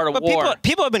a war.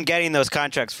 People have been getting those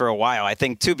contracts for a while. I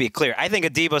think, to be clear, I think a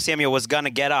Deebo Samuel was going to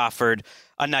get offered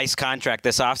a nice contract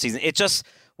this offseason. It just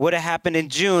would have happened in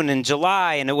June and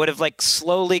July, and it would have like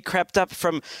slowly crept up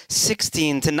from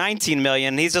 16 to 19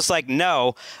 million. He's just like,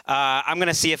 no, I'm going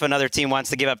to see if another team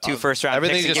wants to give up 2 first-round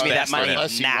picks and give me that money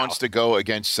unless now. He wants to go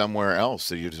against somewhere else,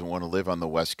 so he doesn't want to live on the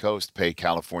West Coast, pay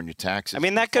California taxes. I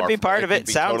mean, that could be part of it.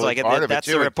 Sounds like it. That's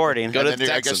the reporting. Go to the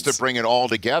Texans. I guess to bring it all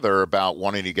together about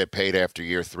wanting to get paid after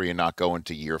year 3 and not go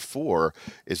into year 4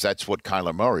 is that's what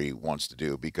Kyler Murray wants to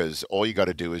do, because all you got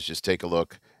to do is just take a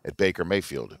look at Baker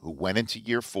Mayfield, who went into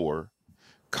year 4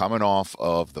 coming off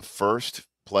of the first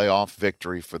playoff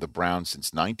victory for the Browns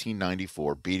since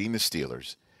 1994, beating the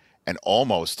Steelers and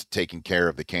almost taking care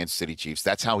of the Kansas City Chiefs.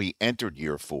 That's how he entered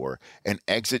year 4 and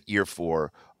exit year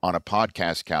 4 on a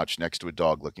podcast couch next to a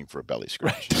dog looking for a belly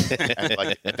scratch. And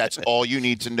like, that's all you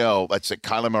need to know. That's it.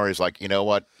 Kyler Murray's like, you know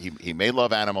what? He may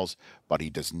love animals, but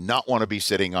he does not want to be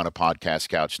sitting on a podcast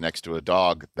couch next to a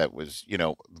dog that was,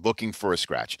 looking for a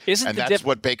scratch. That's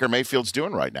what Baker Mayfield's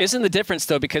doing right now. Isn't the difference,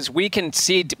 though, because we can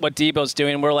see what Deebo's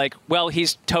doing, and we're like, well,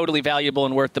 he's totally valuable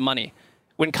and worth the money.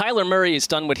 When Kyler Murray has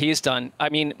done what he's done, I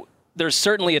mean, there's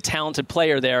certainly a talented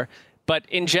player there, but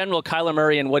in general, Kyler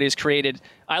Murray and what he's created,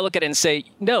 I look at it and say,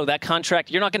 no, that contract,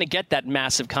 you're not going to get that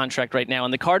massive contract right now,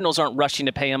 and the Cardinals aren't rushing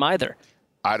to pay him either.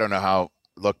 I don't know how.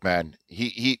 Look, man,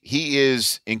 he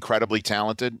is incredibly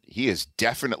talented. He is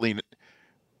definitely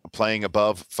playing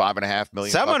above $5.5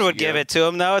 million. Someone would give it to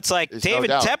him, though. It's like David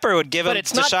Tepper would give him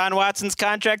Deshaun Watson's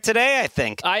contract today, I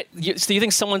think. So you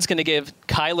think someone's going to give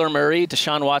Kyler Murray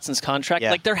Deshaun Watson's contract?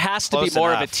 Yeah. Like, there has to be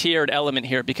more of a tiered element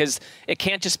here, because it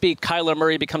can't just be Kyler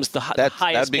Murray becomes the highest paid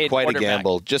quarterback. That'd be quite a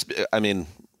gamble.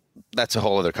 That's a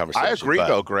whole other conversation. I agree,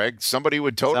 though, Greg. Somebody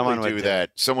would totally do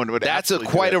that. Someone would. That's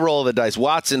quite a roll of the dice.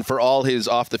 Watson, for all his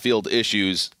off-the-field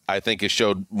issues, I think has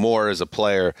showed more as a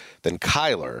player than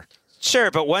Kyler.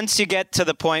 Sure, but once you get to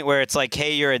the point where it's like,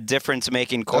 hey, you're a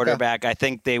difference-making quarterback, I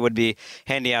think they would be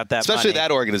handing out that Especially money.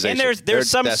 That organization. And there's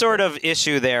some sort of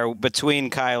issue there between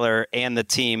Kyler and the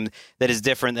team that is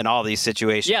different than all these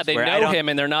situations. Yeah, they know him,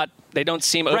 and they don't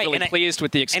seem overly pleased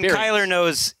with the experience. And Kyler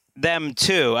knows them,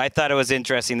 too. I thought it was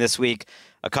interesting this week.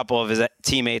 a couple of his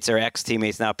teammates or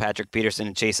ex-teammates now, Patrick Peterson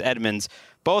and Chase Edmonds,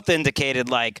 both indicated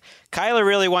like Kyler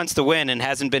really wants to win and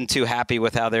hasn't been too happy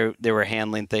with how they were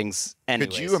handling things anyway.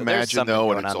 Could you imagine, though,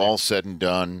 when it's all said and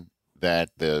done, that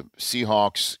the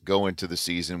Seahawks go into the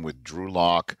season with Drew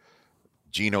Lock,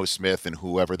 Geno Smith, and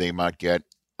whoever they might get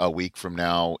a week from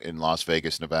now in Las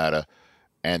Vegas, Nevada,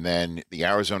 and then the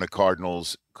Arizona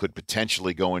Cardinals could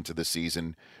potentially go into the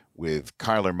season with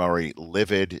Kyler Murray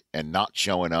livid and not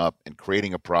showing up and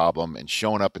creating a problem and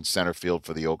showing up in center field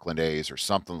for the Oakland A's or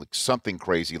something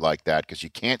crazy like that, because you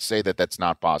can't say that that's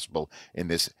not possible in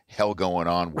this hell going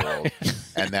on world.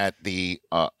 And that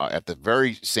at the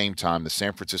very same time, the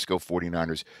San Francisco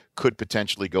 49ers could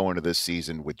potentially go into this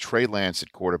season with Trey Lance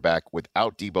at quarterback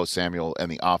without Deebo Samuel and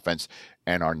the offense.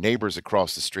 And our neighbors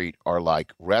across the street are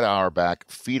like Red Auerbach,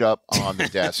 feet up on the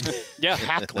desk,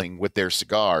 cackling with their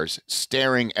cigars,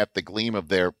 staring at the gleam of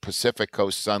their Pacific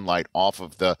Coast sunlight off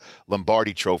of the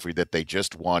Lombardi Trophy that they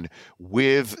just won,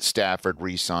 with Stafford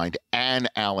re-signed and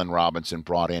Allen Robinson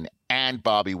brought in and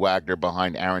Bobby Wagner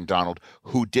behind Aaron Donald,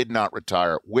 who did not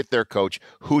retire, with their coach,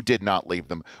 who did not leave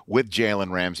them, with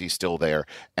Jalen Ramsey still there,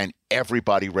 and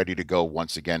everybody ready to go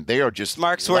once again. They are just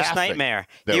Mark's worst nightmare.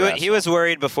 He was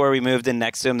worried before we moved in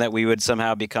next to him that we would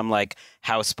somehow become like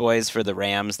houseboys for the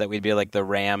Rams, that we'd be like the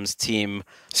Rams team.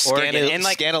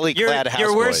 Scantily clad houseboys.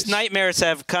 Your worst nightmares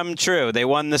have come true. They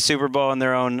won the Super Bowl in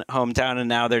their own hometown, and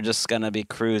now they're just going to be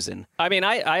cruising. I mean,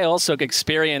 I also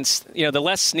experienced, the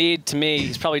Les Snead, to me,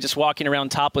 he's probably just walking around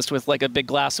topless with like a big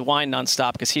glass of wine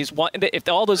nonstop, because if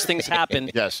all those things happen,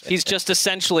 he's just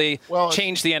essentially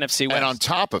changed the NFC West. And on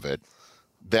top of it,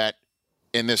 that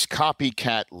in this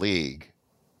copycat league,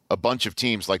 a bunch of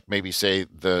teams, like maybe say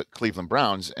the Cleveland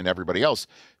Browns and everybody else,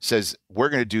 says we're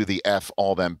going to do the F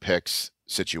all them picks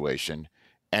situation,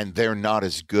 and they're not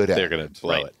as good at it. They're going to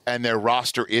blow it. And their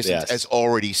roster isn't as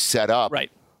already set up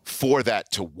for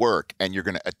that to work, and you're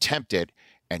going to attempt it,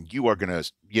 and you are going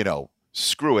to,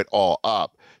 screw it all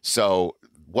up. So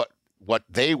what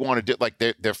they want to do, like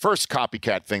their first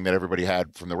copycat thing that everybody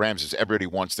had from the Rams is everybody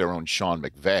wants their own Sean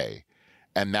McVay.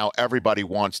 And now everybody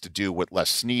wants to do what Les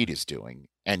Snead is doing.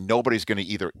 And nobody's going to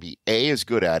either be A, as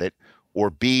good at it, or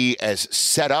B, as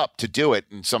set up to do it.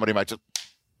 And somebody might just,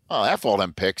 F all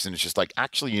them picks. And it's just like,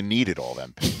 actually, you needed all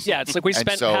them picks. Yeah, it's like we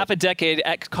spent half a decade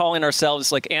calling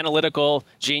ourselves like analytical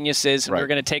geniuses. And we're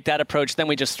going to take that approach. Then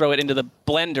we just throw it into the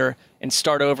blender and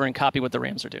start over and copy what the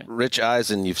Rams are doing. Rich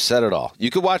Eisen, you've said it all.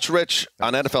 You could watch Rich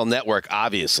on NFL Network,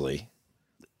 obviously.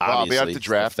 I'll be at the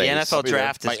draft. The NFL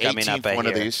draft is coming up. One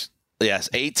of these. Yes,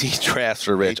 18 drafts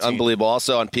for Rich. 18. Unbelievable.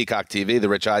 Also on Peacock TV, The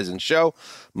Rich Eisen Show,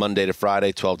 Monday to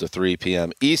Friday, 12 to 3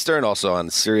 p.m. Eastern. Also on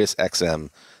Sirius XM.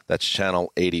 That's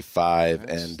channel 85.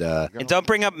 And don't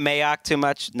bring up Mayock too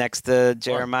much next to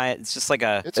Jeremiah. It's just like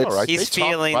it's all right. He's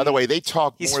feeling. By the way, they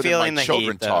talk more than my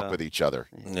children heat, talk with each other.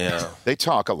 Yeah. They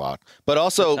talk a lot. But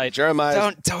also,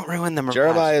 Jeremiah. Don't ruin the mirage.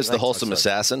 Jeremiah is the wholesome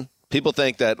assassin. People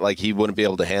think that like he wouldn't be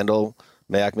able to handle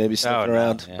Mayock maybe sticking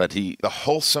around, but the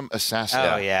wholesome assassin.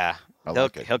 Oh yeah. He'll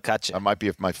cut you. That might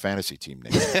be my fantasy team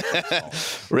name.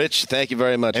 Rich, thank you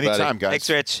very much, Anytime, guys. Thanks,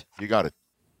 Rich. You got it.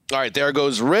 All right, there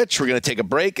goes Rich. We're going to take a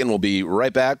break, and we'll be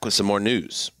right back with some more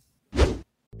news.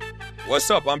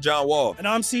 What's up? I'm John Wall. And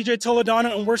I'm CJ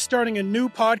Toledano, and we're starting a new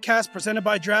podcast presented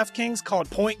by DraftKings called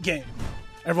Point Game.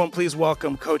 Everyone, please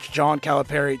welcome Coach John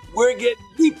Calipari. We're getting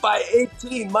beat by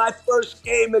 18. My first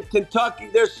game in Kentucky,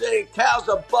 they're saying Cal's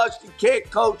a bust. He can't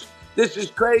coach. This is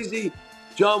crazy.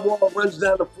 John Wall runs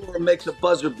down the floor and makes a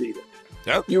buzzer beater.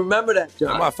 Yep. You remember that, John?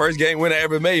 That's my first game win I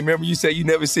ever made. Remember you said you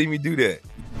never see me do that.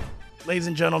 Ladies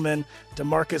and gentlemen,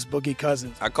 DeMarcus Boogie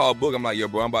Cousins. I called Boog. I'm like, yo,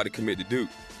 bro, I'm about to commit to Duke.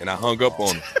 And I hung up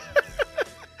on him.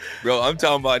 Bro, I'm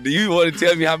talking about, do you want to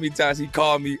tell me how many times he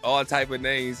called me all type of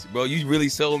names? Bro, you really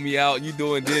sold me out. You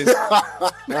doing this.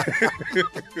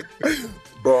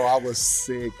 Bro, I was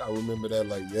sick. I remember that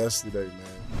like yesterday, man.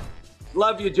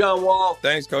 Love you, John Wall.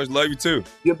 Thanks, Coach. Love you, too.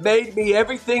 You made me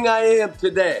everything I am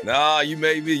today. Nah, you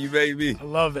made me. You made me. I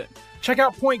love it. Check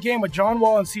out Point Game with John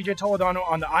Wall and CJ Toledano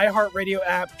on the iHeartRadio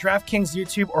app, DraftKings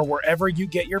YouTube, or wherever you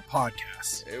get your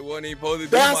podcasts. It wasn't even supposed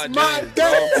to be my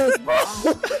game, bro.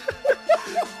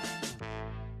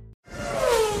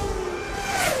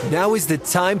 Now is the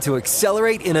time to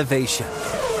accelerate innovation.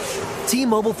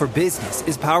 T-Mobile for Business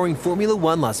is powering Formula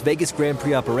One Las Vegas Grand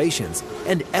Prix operations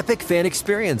and epic fan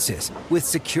experiences with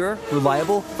secure,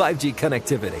 reliable 5G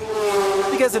connectivity.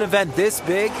 Because an event this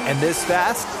big and this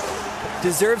fast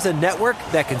deserves a network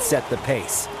that can set the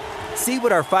pace. See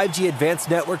what our 5G advanced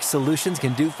network solutions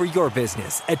can do for your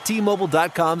business at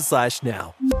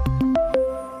T-Mobile.com/now.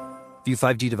 View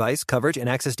 5G device coverage and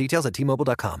access details at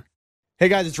T-Mobile.com. Hey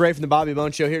guys, it's Ray from the Bobby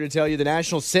Bone Show here to tell you the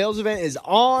national sales event is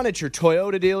on at your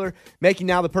Toyota dealer, making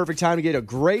now the perfect time to get a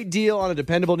great deal on a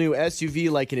dependable new SUV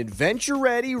like an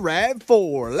adventure-ready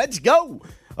RAV4. Let's go!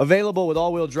 Available with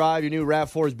all-wheel drive, your new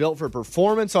RAV4 is built for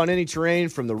performance on any terrain,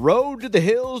 from the road to the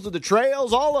hills to the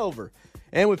trails, all over.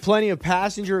 And with plenty of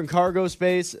passenger and cargo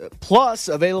space, plus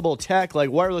available tech like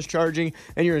wireless charging,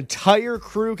 and your entire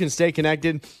crew can stay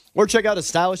connected. Or check out a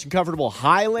stylish and comfortable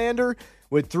Highlander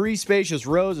with 3 spacious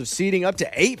rows of seating, up to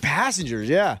 8 passengers,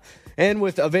 yeah. And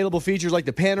with available features like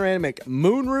the panoramic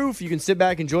moonroof, you can sit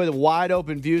back and enjoy the wide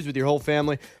open views with your whole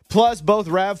family. Plus, both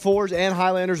RAV4s and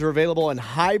Highlanders are available in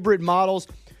hybrid models.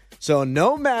 So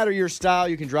no matter your style,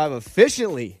 you can drive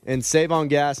efficiently and save on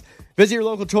gas. Visit your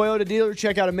local Toyota dealer.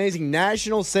 Check out amazing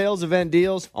national sales event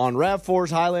deals on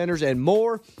RAV4s, Highlanders, and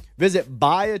more. Visit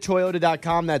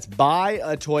buyatoyota.com. That's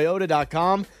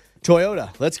buyatoyota.com. Toyota,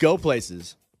 let's go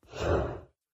places.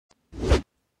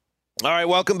 All right,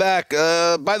 welcome back.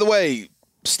 By the way,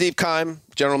 Steve Keim,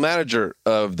 general manager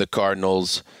of the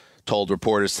Cardinals, told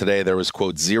reporters today there was,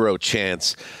 quote, 0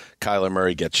 chance Kyler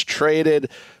Murray gets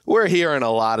traded. We're hearing a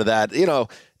lot of that. You know,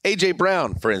 A.J.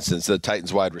 Brown, for instance, the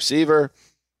Titans wide receiver.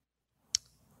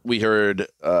 We heard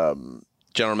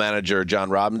general manager John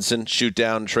Robinson shoot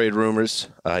down trade rumors.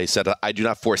 He said, I do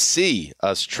not foresee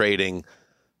us trading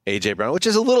A.J. Brown, which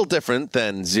is a little different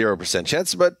than 0%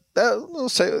 chance, but we'll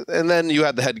say. And then you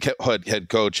had the head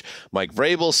coach, Mike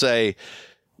Vrabel, say,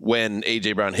 when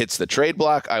A.J. Brown hits the trade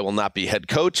block, I will not be head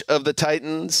coach of the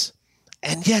Titans.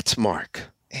 And yet, Mark,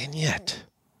 there's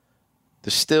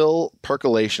still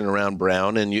percolation around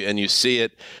Brown, and you see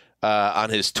it on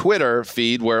his Twitter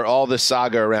feed, where all the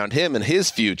saga around him and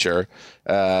his future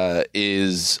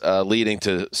is leading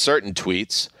to certain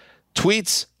tweets.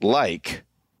 Tweets like,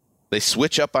 they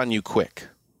switch up on you quick.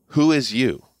 Who is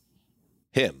you?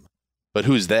 Him. But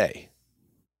who's they?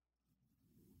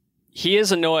 He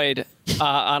is annoyed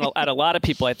at a lot of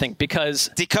people, I think, because...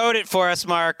 Decode it for us,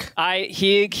 Mark.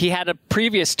 He had a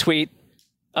previous tweet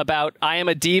about, I am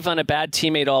a diva and a bad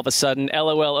teammate all of a sudden.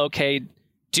 LOL, okay,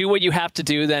 do what you have to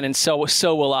do then, and so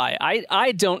will I.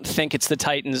 I don't think it's the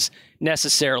Titans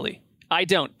necessarily. I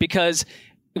don't, because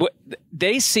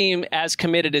they seem as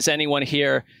committed as anyone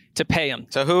here to pay him.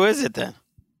 So who is it then?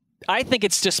 I think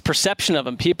it's just perception of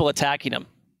him, people attacking him.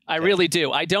 I really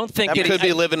do. I don't think that could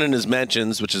be living in his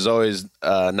mentions, which is always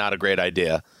not a great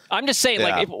idea. I'm just saying,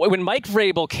 when Mike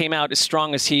Vrabel came out as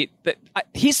strong as he's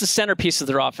the centerpiece of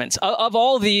their offense. Of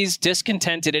all these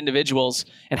discontented individuals,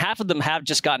 and half of them have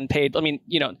just gotten paid. I mean,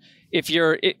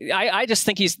 I just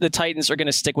think the Titans are going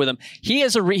to stick with him.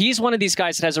 He's one of these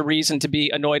guys that has a reason to be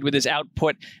annoyed with his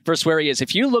output versus where he is.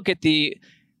 If you look at the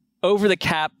over the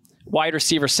cap wide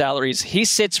receiver salaries, he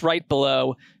sits right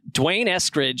below Dwayne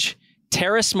Eskridge,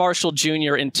 Terrace Marshall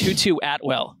Jr., and Tutu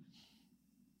Atwell.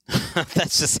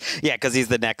 That's just, because he's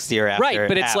the next year after. Right,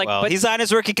 but it's Atwell. He's on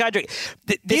his rookie contract.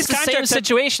 These the same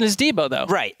situation as Deebo, though.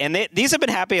 Right, and these have been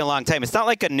happening a long time. It's not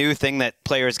like a new thing that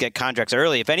players get contracts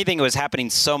early. If anything, it was happening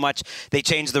so much, they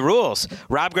changed the rules.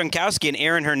 Rob Gronkowski and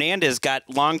Aaron Hernandez got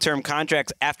long-term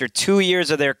contracts after 2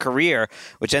 years of their career,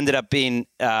 which ended up being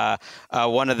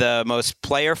one of the most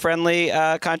player-friendly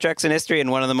contracts in history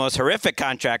and one of the most horrific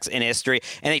contracts in history.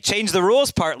 And they changed the rules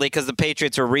partly because the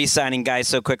Patriots were re-signing guys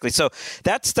so quickly. So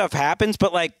that stuff happens,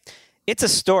 but it's a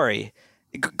story.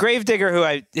 Gravedigger,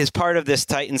 who is part of this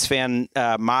Titans fan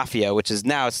mafia, which is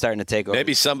now starting to take over.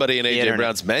 Maybe somebody in A.J.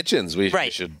 Brown's mentions. We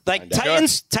should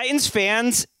Titans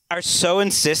fans are so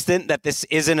insistent that this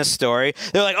isn't a story.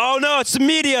 They're like, oh no, it's the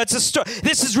media, it's a story.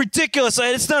 This is ridiculous.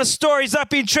 It's not a story. He's not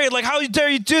being traded. Like, how dare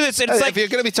you do this? And it's if you're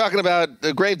going to be talking about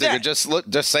Gravedigger, just say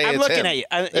it's him. I'm looking at you.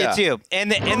 It's you. And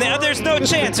there's no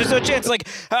chance. There's no chance. Like,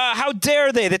 how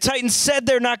dare they? The Titans said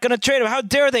they're not going to trade him. How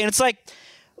dare they? And it's like,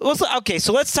 okay,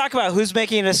 so let's talk about who's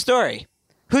making it a story.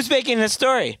 Who's making it a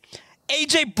story?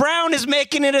 A.J. Brown is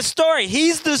making it a story.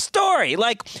 He's the story.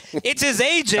 Like, it's his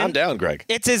agent. Calm down, Gregg.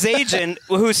 It's his agent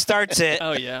who starts it.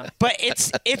 Oh, yeah. But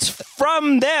it's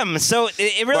from them. So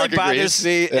it really bothers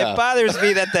me. Yeah. It bothers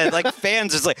me that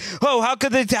fans is like, oh, how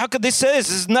could they say this?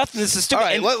 This is nothing. This is stupid. All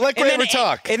right, let Graver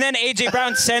talk. And then A.J.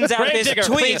 Brown sends out his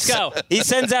tweets. Go. He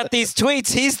sends out these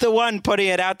tweets. He's the one putting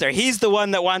it out there. He's the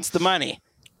one that wants the money.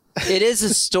 It is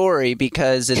a story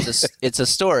because it's a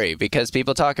story because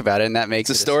people talk about it, and that makes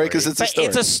it a story because it's a story.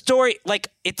 It's a story. Like,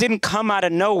 it didn't come out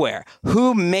of nowhere.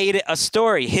 Who made it a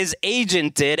story? His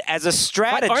agent did as a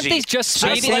strategy. Aren't they just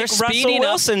speeding? Like Russell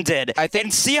Wilson did. I think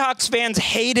Seahawks fans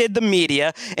hated the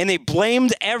media, and they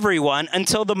blamed everyone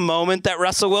until the moment that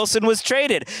Russell Wilson was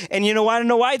traded. And you want to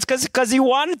know why? It's because he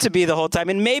wanted to be the whole time.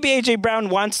 And maybe A.J. Brown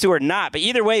wants to or not, but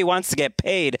either way, he wants to get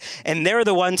paid. And they're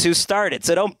the ones who started.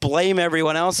 So don't blame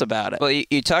everyone else about it. Well,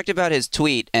 you talked about his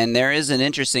tweet, and there is an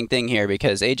interesting thing here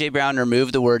because A.J. Brown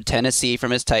removed the word Tennessee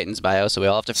from his Titans bio, so we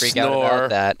all have to freak out about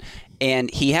that.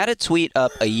 And he had a tweet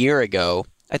up a year ago.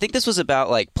 I think this was about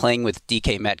like playing with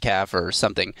DK Metcalf or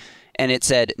something. And it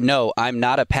said, "No, I'm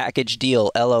not a package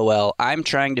deal, LOL. I'm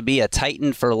trying to be a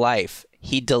Titan for life."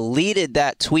 He deleted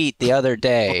that tweet the other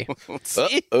day.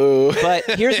 But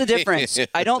here's the difference.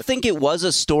 I don't think it was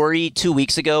a story 2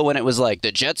 weeks ago when it was like,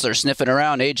 the Jets are sniffing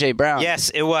around A.J. Brown. Yes,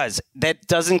 it was. That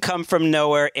doesn't come from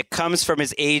nowhere. It comes from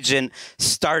his agent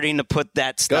starting to put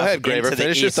that stuff Go ahead, into Graver. the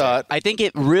Finish your ether. thought. I think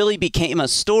it really became a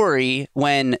story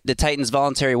when the Titans'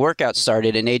 voluntary workout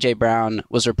started and A.J. Brown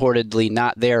was reportedly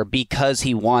not there because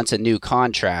he wants a new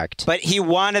contract. But he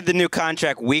wanted the new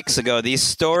contract weeks ago. These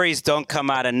stories don't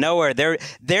come out of nowhere.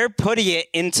 They're putting it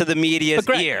into the media's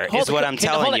ear, is what I'm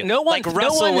telling you. No one, like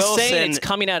Russell no one is Wilson, saying it's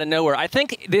coming out of nowhere. I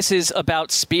think this is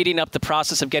about speeding up the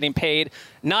process of getting paid,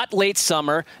 not late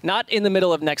summer, not in the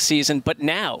middle of next season, but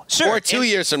now. Or 2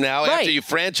 years from now after you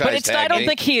franchise But tag I don't me.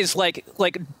 think he is like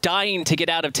dying to get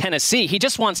out of Tennessee. He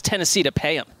just wants Tennessee to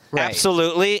pay him. Right.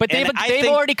 Absolutely. But they've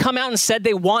already come out and said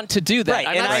they want to do that. Right,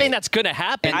 I'm not saying that's going to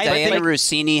happen. And Diana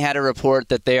Rossini had a report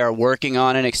that they are working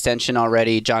on an extension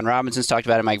already. John Robinson's talked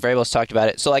about it. Mike Vrabel's talked about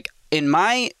it. So, in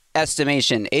my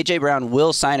estimation, A.J. Brown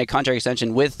will sign a contract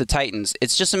extension with the Titans.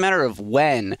 It's just a matter of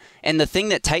when. And the thing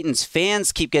that Titans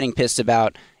fans keep getting pissed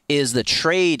about is the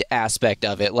trade aspect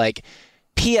of it. Like,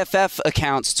 PFF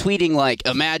accounts tweeting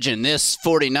imagine this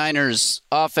 49ers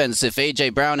offense if A.J.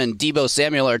 Brown and Deebo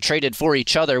Samuel are traded for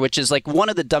each other, which is one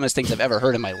of the dumbest things I've ever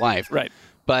heard in my life. Right.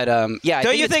 But, I Don't think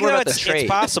you it's think more though about the trade. it's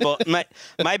possible?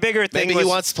 My bigger thing Maybe he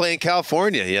wants to play in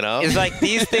California, It's like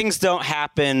these things don't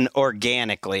happen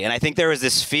organically. And I think there was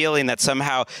this feeling that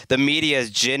somehow the media is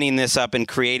ginning this up and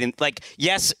creating,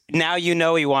 yes, now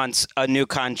he wants a new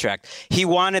contract. He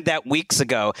wanted that weeks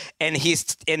ago. And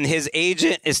his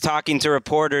agent is talking to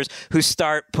reporters who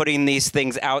start putting these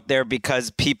things out there because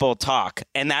people talk.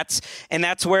 And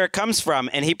that's where it comes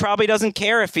from. And he probably doesn't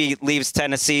care if he leaves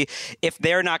Tennessee if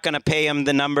they're not going to pay him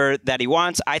the number that he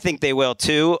wants. I think they will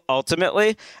too,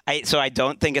 ultimately. So I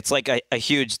don't think it's a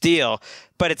huge deal.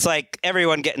 But it's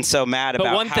everyone getting so mad about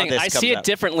how this comes up. But one thing, I see it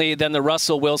differently than the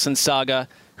Russell Wilson saga,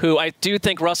 who I do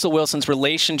think Russell Wilson's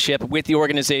relationship with the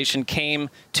organization came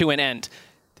to an end.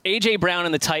 A.J. Brown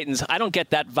and the Titans, I don't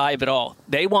get that vibe at all.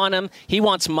 They want him. He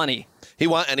wants money. He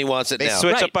wants it they now.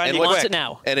 Switch up on and he wants it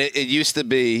now. And it used to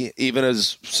be, even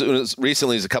as soon as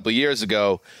recently as a couple of years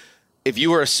ago, if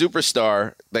you were a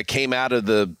superstar that came outside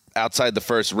the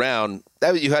first round,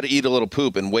 you had to eat a little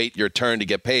poop and wait your turn to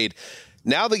get paid.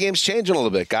 Now the game's changing a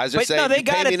little bit. Guys are saying, no, they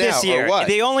got it this year. Or what?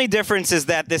 The only difference is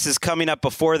that this is coming up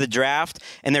before the draft,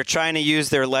 and they're trying to use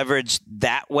their leverage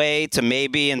that way to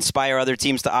maybe inspire other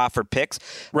teams to offer picks.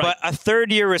 Right. But a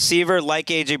third-year receiver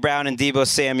like A.J. Brown and Deebo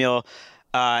Samuel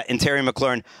and Terry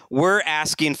McLaurin, we're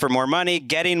asking for more money,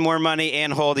 getting more money,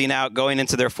 and holding out going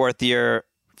into their fourth year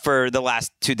for the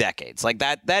last 2 decades.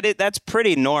 That's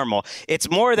pretty normal. It's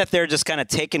more that they're just kind of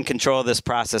taking control of this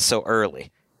process so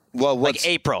early. Well,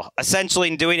 April,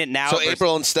 essentially doing it now. So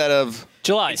April instead of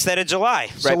July. So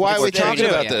right? why are we talking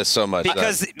about this so much?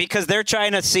 Because they're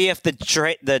trying to see if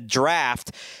the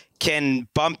draft can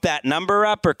bump that number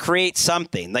up or create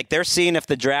something. They're seeing if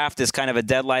the draft is kind of a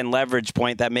deadline leverage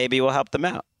point that maybe will help them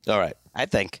out. All right. I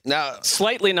think. Now,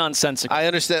 slightly nonsensical. I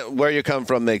understand where you come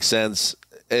from. Makes sense.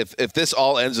 If this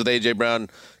all ends with A.J. Brown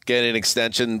getting an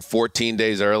extension 14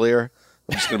 days earlier,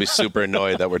 I'm just going to be super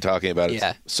annoyed that we're talking about it.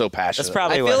 So passionate. That's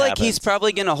probably I what feel like happens. he's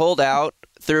probably going to hold out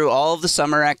through all of the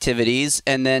summer activities,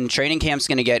 and then training camp's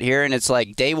going to get here, and it's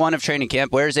day 1 of training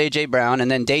camp, where's A.J. Brown?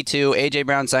 And then day 2, A.J.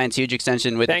 Brown signs huge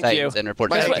extension with the Titans and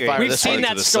reports. We've seen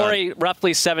that story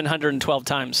roughly 712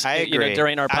 times I agree.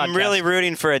 during our podcast. I'm really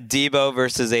rooting for a Deebo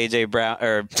versus A.J. Brown,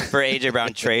 or for A.J.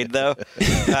 Brown trade, though,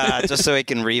 just so he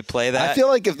can replay that. I feel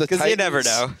like if the Titans, you never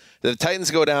know. The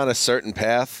Titans go down a certain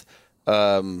path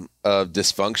of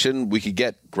dysfunction, we could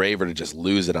get Graver to just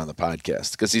lose it on the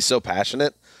podcast because he's so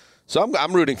passionate. So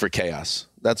I'm rooting for chaos.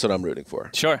 That's what I'm rooting for.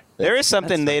 Sure. There is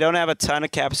something. They don't have a ton of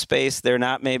cap space. They're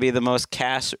not maybe the most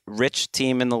cash-rich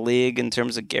team in the league in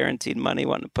terms of guaranteed money.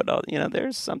 Want to put all,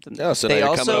 there's something. Oh, so now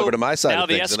you're coming over to my side of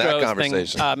things in that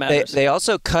conversation. They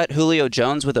also cut Julio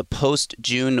Jones with a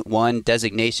post-June 1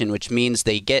 designation, which means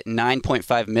they get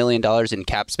 $9.5 million in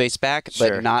cap space back,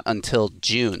 but not until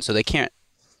June. So they can't.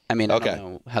 I mean, okay. I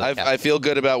don't know how I feel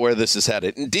good about where this is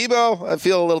headed. And Deebo, I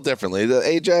feel a little differently.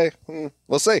 AJ,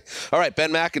 we'll see. All right, Ben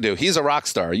McAdoo, he's a rock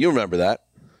star. You remember that.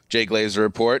 Jay Glazer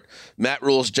report. Matt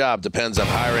Rule's job depends on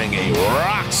hiring a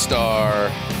rock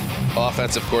star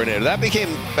offensive coordinator. That became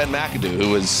Ben McAdoo,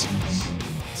 who was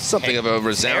something of a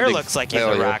resounding hair looks like he's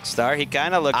failure. a rock star. He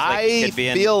kind of looks like he could be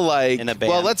in a band.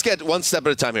 Well, let's get one step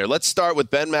at a time here. Let's start with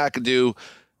Ben McAdoo,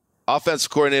 offensive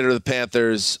coordinator of the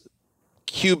Panthers.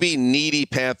 QB needy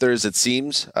Panthers, it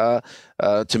seems,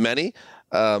 to many,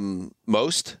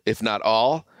 most, if not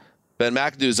all. Ben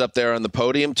McAdoo's up there on the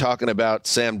podium talking about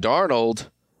Sam Darnold,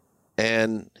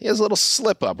 and he has a little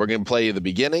slip up. We're going to play you the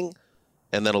beginning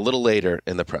and then a little later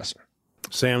in the presser.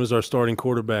 Sam is our starting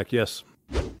quarterback, yes.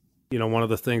 One of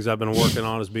the things I've been working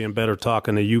on is being better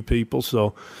talking to you people.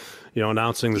 So,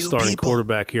 announcing the starting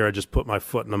quarterback here, I just put my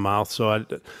foot in the mouth. So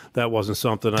that wasn't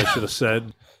something I should have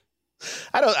said.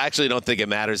 I don't think it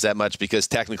matters that much because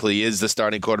technically he is the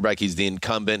starting quarterback. He's the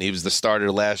incumbent. He was the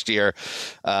starter last year.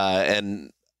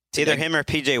 And it's either him or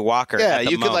PJ Walker. Yeah, at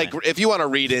the you moment. could if you want to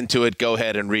read into it, go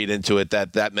ahead and read into it.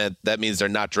 That means they're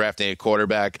not drafting a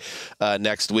quarterback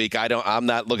next week. I'm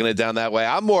not looking at it down that way.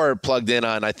 I'm more plugged in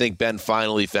on, I think Ben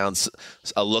finally found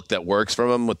a look that works from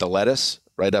him with the lettuce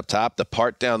right up top, the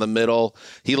part down the middle.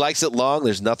 He likes it long.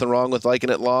 There's nothing wrong with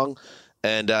liking it long.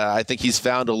 And I think he's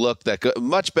found a look that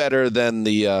much better than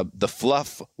the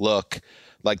fluff look,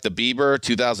 like the Bieber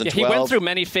 2012. Yeah, he went through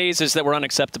many phases that were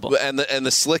unacceptable. And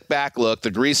the slick back look, the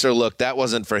greaser look, that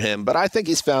wasn't for him. But I think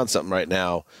he's found something right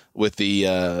now with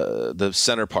the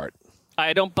center part.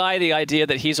 I don't buy the idea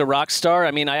that he's a rock star.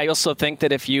 I mean, I also think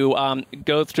that if you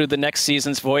go through the next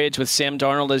season's voyage with Sam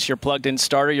Darnold as your plugged-in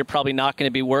starter, you're probably not going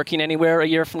to be working anywhere a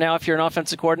year from now if you're an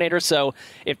offensive coordinator. So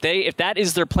if that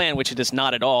is their plan, which it is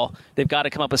not at all, they've got to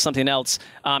come up with something else.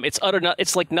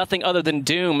 It's like nothing other than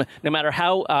doom, no matter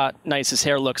how nice his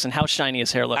hair looks and how shiny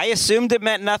his hair looks. I assumed it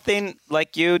meant nothing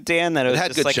like you, Dan, that it was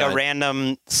just like shine. a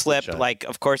random slip. Like,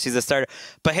 of course, he's a starter.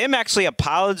 But him actually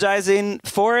apologizing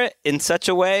for it in such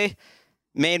a way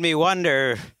made me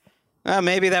wonder,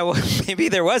 maybe there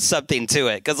was something to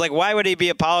it. Because, why would he be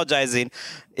apologizing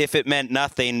if it meant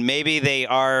nothing? Maybe they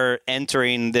are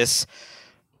entering this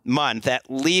month, at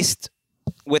least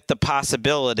with the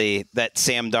possibility that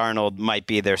Sam Darnold might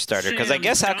be their starter. Because I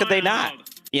guess how could they not?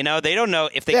 They don't know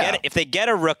if they get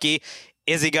a rookie,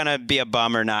 is he going to be a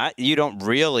bum or not? You don't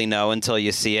really know until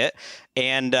you see it.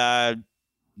 And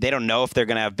they don't know if they're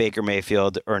going to have Baker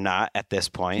Mayfield or not at this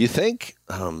point. You think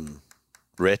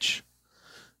Rich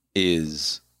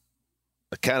is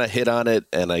kind of hit on it,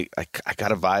 and I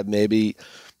got a vibe maybe.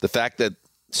 The fact that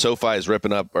SoFi is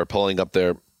ripping up or pulling up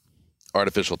their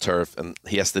artificial turf, and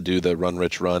he has to do the Run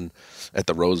Rich Run at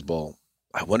the Rose Bowl.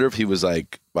 I wonder if he was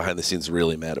behind the scenes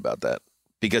really mad about that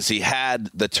because he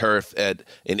had the turf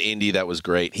in Indy that was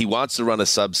great. He wants to run a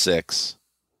sub-6.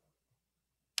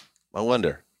 I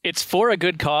wonder. It's for a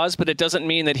good cause, but it doesn't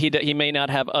mean that he may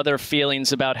not have other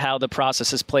feelings about how the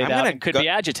process is played out and could be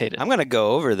agitated. I'm going to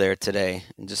go over there today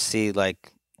and just see, do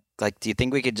you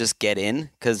think we could just get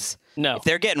in? Because if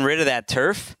they're getting rid of that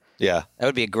turf, that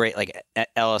would be a great,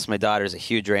 Ellis, my daughter's a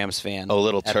huge Rams fan. A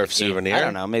little turf souvenir? I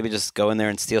don't know. Maybe just go in there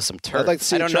and steal some turf. I'd like to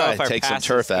see I don't know if take some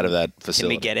turf out of that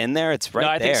facility. Can we get in there? It's right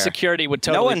there. I think security would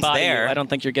totally no one's body there. you. I don't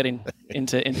think you're getting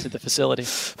into the facility.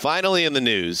 Finally in the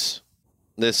news,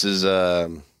 this is...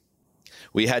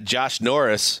 we had Josh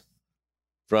Norris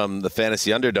from the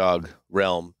fantasy underdog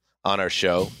realm on our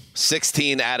show.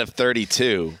 16 out of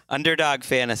 32. Underdog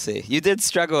fantasy. You did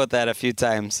struggle with that a few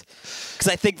times. Because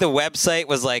I think the website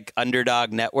was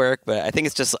Underdog Network, but I think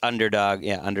it's just Underdog.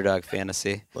 Yeah, Underdog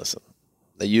fantasy. Listen,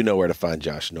 you know where to find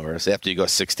Josh Norris. After you go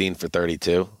 16 for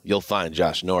 32, you'll find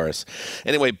Josh Norris.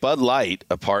 Anyway, Bud Light,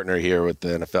 a partner here with the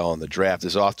NFL on the draft,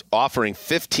 is offering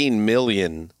 $15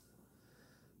 million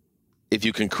if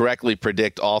you can correctly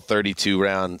predict all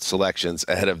 32-round selections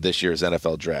ahead of this year's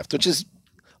NFL draft, which is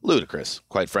ludicrous,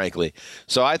 quite frankly.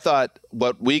 So I thought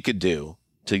what we could do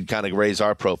to kind of raise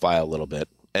our profile a little bit,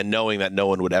 and knowing that no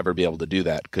one would ever be able to do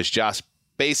that, because Josh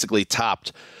basically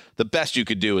topped the best you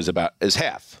could do is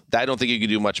half. I don't think you could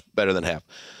do much better than half.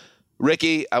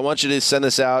 Ricky, I want you to send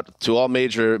this out to all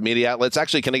major media outlets.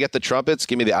 Actually, can I get the trumpets?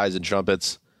 Give me the Eisen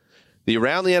trumpets. The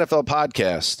Around the NFL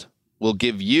podcast will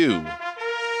give you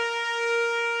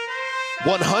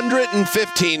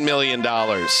 $115 million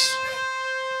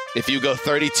if you go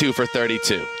 32 for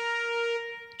 32.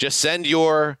 Just send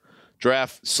your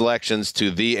draft selections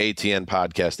to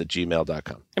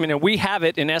theatnpodcast@gmail.com. I mean, we have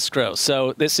it in escrow,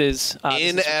 so this is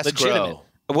escrow.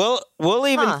 Legitimate. We'll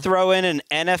even throw in an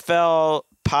NFL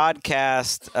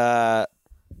podcast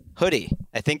hoodie.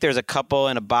 I think there's a couple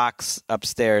in a box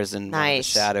upstairs in one of the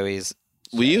shadowies.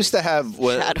 We used to have,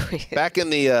 back in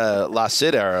the La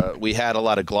Cid era, we had a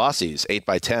lot of glossies,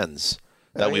 8x10s,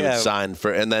 that we would sign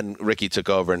for, and then Ricky took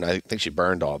over, and I think she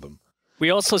burned all of them. We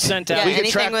also sent out...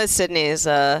 anything with Sydney's,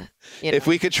 if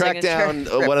we could track down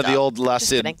one of the old La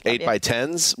Cid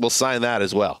 8x10s, we'll sign that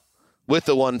as well, with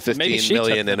the $115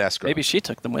 million in escrow. Maybe she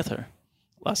took them with her,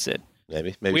 La Cid.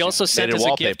 Maybe we also sent as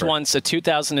a gift once a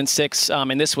 2006,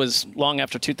 and this was long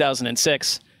after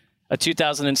 2006, a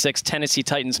 2006 Tennessee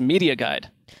Titans media guide.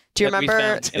 Do you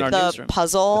remember the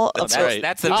puzzle? That's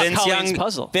the Vince Young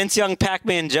puzzle. Vince Young,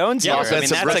 Pac-Man Jones. Yeah,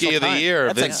 Offensive Rookie of the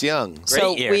Year, Vince Young.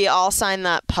 So we all signed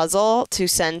that puzzle to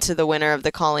send to the winner of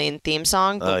the Colleen theme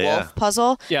song, the Wolf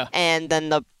puzzle. Yeah. And then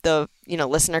the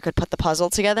listener could put the puzzle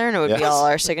together, and it would be all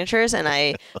our signatures. And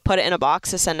I put it in a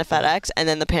box to send to FedEx, and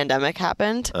then the pandemic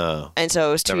happened. Oh. And so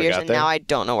it was 2 years, and now I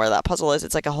don't know where that puzzle is.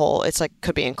 It's like a whole. It's like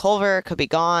could be in Culver, could be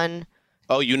gone.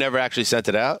 Oh, you never actually sent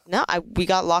it out? No, we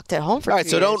got locked at home for 2 years. All right,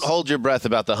 so don't hold your breath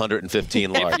about the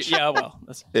 115 large. Yeah, well.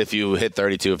 If you hit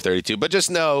 32 of 32. But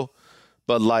just know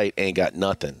Bud Light ain't got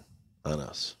nothing on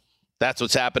us. That's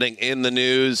what's happening in the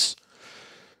news.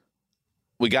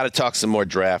 We got to talk some more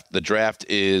draft. The draft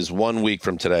is 1 week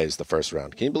from today is the first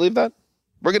round. Can you believe that?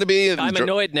 We're going to be... I'm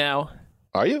annoyed now.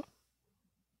 Are you?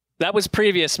 That was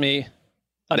previous me.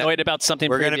 Annoyed about something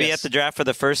We're previous. going to be at the draft for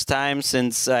the first time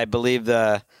since, I believe,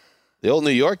 the old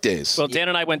New York days. Well, Dan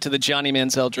and I went to the Johnny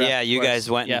Manziel draft. Yeah, you guys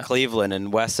went in Cleveland,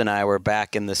 and Wes and I were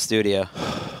back in the studio.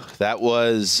 That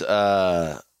was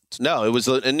no, it was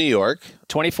in New York,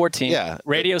 2014. Yeah,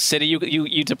 Radio City.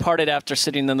 You departed after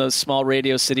sitting in those small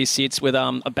Radio City seats with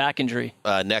a back injury,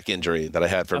 neck injury that I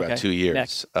had for about 2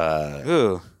 years.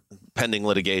 Pending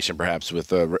litigation, perhaps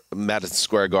with Madison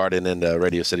Square Garden and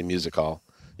Radio City Music Hall.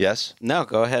 Yes? No,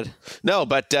 go ahead. No,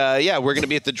 but we're going to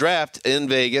be at the draft in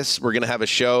Vegas. We're going to have a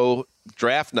show,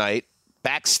 draft night,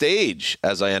 backstage,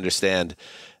 as I understand,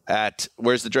 at,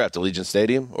 where's the draft? Allegiant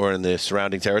Stadium or in the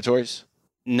surrounding territories?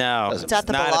 No. It's at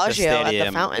the Bellagio, at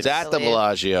the Fountain. It's at the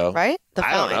Bellagio. Right? The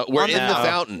I don't know. We're in the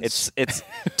Fountain. It's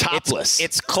topless.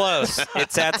 It's close.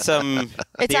 It's at some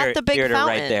It's at the big theater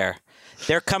fountain. right there.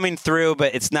 They're coming through,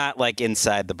 but it's not like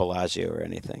inside the Bellagio or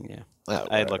anything. Yeah.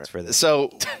 I looked for this. So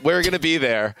we're going to be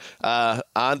there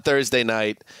on Thursday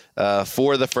night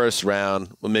for the first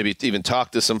round. We'll maybe even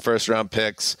talk to some first-round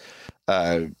picks.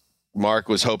 Marc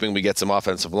was hoping we get some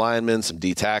offensive linemen, some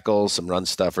D tackles, some run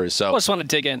stuffers. So I just want to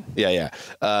dig in. Yeah.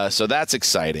 So that's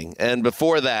exciting. And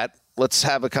before that, let's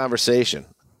have a conversation.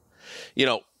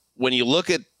 When you look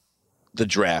at the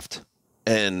draft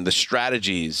and the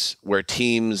strategies where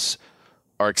teams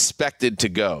are expected to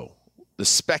go, the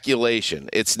speculation,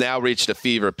 it's now reached a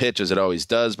fever pitch, as it always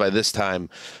does by this time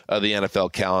of the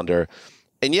NFL calendar.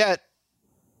 And yet,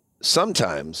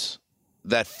 sometimes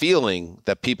that feeling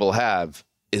that people have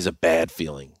is a bad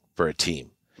feeling for a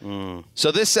team.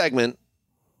 So this segment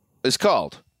is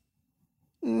called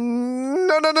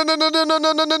No,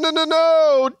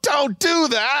 don't do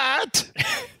that.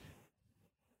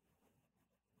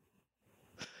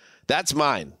 That's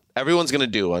mine. Everyone's going to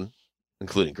do one,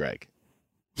 including Gregg.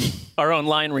 Our own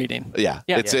line reading. Yeah.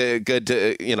 It's a good,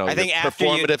 I think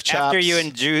performative chops. after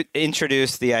you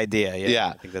introduce the idea. Yeah.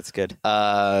 I think that's good.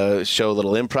 Show a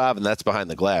little improv, and that's behind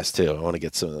the glass, too. I want to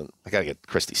get I got to get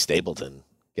Christy Stapleton,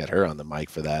 get her on the mic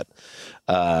for that,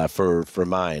 for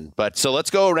mine. But so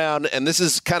let's go around, and this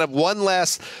is kind of one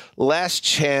last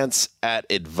chance at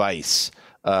advice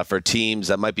for teams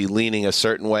that might be leaning a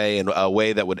certain way and a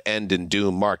way that would end in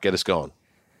doom. Marc, get us going.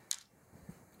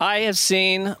 I have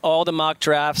seen all the mock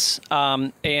drafts,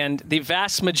 and the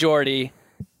vast majority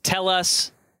tell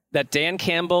us that Dan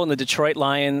Campbell and the Detroit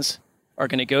Lions are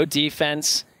going to go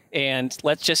defense, and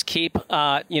let's just keep,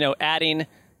 adding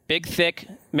big, thick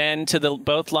men to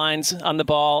both lines on the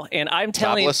ball. And I'm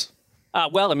telling you,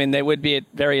 they would be at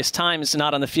various times,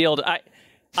 not on the field.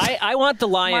 I want the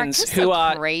Lions,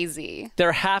 Marc, crazy.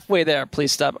 They're halfway there.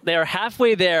 Please stop. They're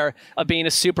halfway there of being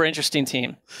a super interesting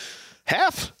team.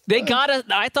 Half?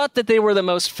 I thought that they were the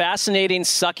most fascinating,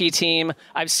 sucky team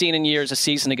I've seen in years a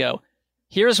season ago.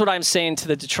 Here's what I'm saying to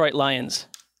the Detroit Lions.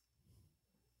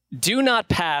 Do not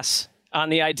pass on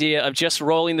the idea of just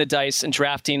rolling the dice and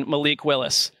drafting Malik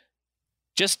Willis.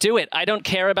 Just do it. I don't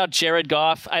care about Jared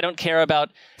Goff. I don't care about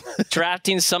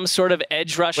drafting some sort of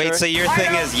edge rusher. Wait, so your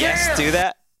thing is yes, do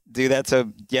that? Do that,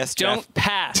 so yes, don't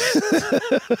pass.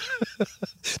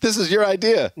 This is your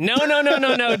idea. No.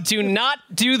 Do not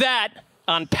do that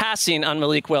on passing on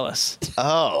Malik Willis.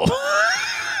 Oh.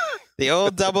 The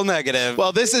old double negative.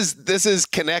 Well, this is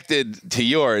connected to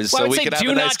yours, well, so we can have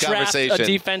a nice conversation. Do not draft a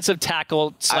defensive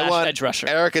tackle / edge rusher.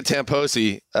 Erica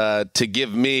Tamposi to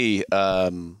give me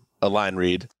a line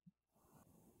read.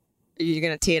 Are you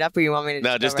going to tee it up or you want me to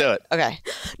No, just do it. Okay.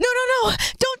 No.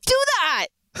 Don't do that.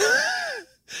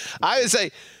 I would say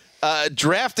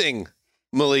drafting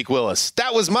Malik Willis.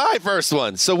 That was my first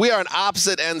one. So we are on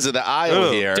opposite ends of the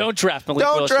aisle here. Don't draft Malik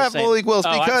Willis. Don't draft Malik Willis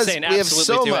because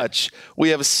we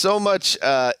have so much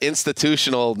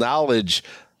institutional knowledge,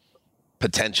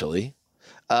 potentially,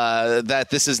 that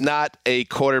this is not a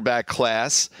quarterback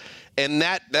class. And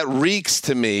that reeks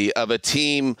to me of a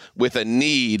team with a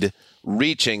need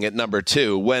reaching at number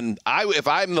 2. If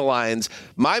I'm the Lions,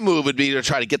 my move would be to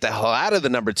try to get the hell out of the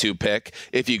number 2 pick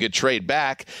if you could trade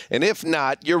back. And if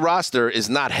not, your roster is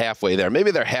not halfway there.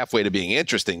 Maybe they're halfway to being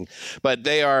interesting, but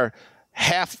they are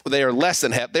less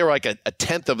than half. They were like a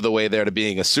tenth of the way there to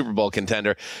being a Super Bowl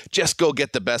contender. Just go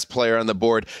get the best player on the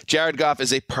board. Jared Goff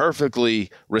is a perfectly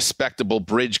respectable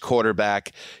bridge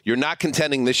quarterback. You're not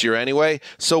contending this year anyway,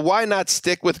 so why not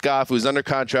stick with Goff, who's under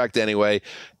contract anyway,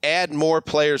 add more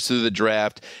players to the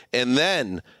draft, and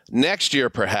then next year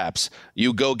perhaps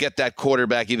you go get that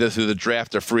quarterback either through the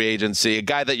draft or free agency, a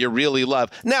guy that you really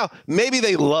love. Now, maybe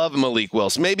they love Malik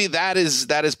Willis. Maybe that is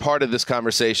part of this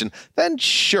conversation. Then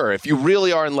sure, if you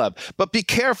really are in love. But be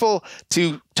careful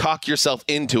to talk yourself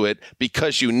into it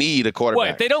because you need a quarterback.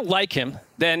 Well, if they don't like him,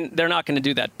 then they're not going to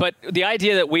do that. But the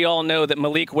idea that we all know that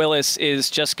Malik Willis is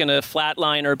just going to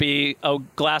flatline or be a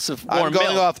glass of warm milk. I'm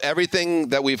going off everything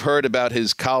that we've heard about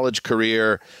his college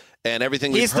career and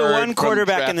everything we've heard He's the one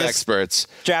quarterback from in this experts.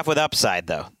 Draft with upside,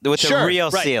 though, with a real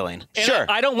ceiling. And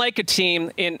I don't like a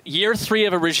team in year 3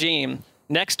 of a regime.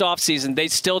 Next offseason, they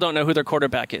still don't know who their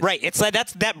quarterback is. Right. It's like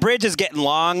that bridge is getting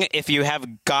long if you have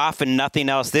Goff and nothing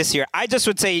else this year. I just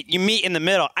would say you meet in the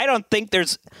middle. I don't think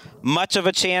there's much of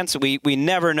a chance. We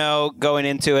never know going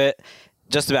into it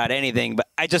just about anything, but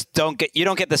I just don't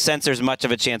get the sense there's much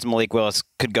of a chance Malik Willis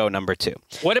could go number 2.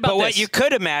 What about what you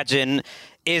could imagine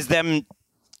is them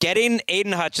getting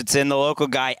Aiden Hutchinson, the local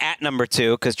guy, at number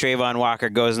 2 because Trayvon Walker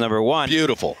goes number 1.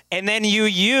 Beautiful. And then you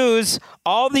use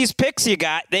all these picks you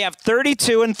got. They have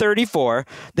 32 and 34.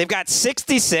 They've got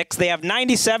 66. They have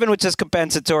 97, which is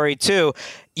compensatory too.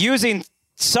 Using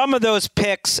some of those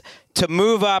picks to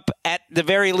move up at the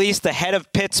very least ahead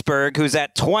of Pittsburgh, who's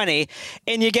at 20,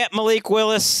 and you get Malik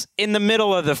Willis in the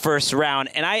middle of the first round.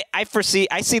 And I see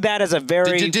that as a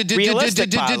very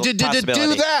realistic possibility.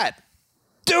 Do that.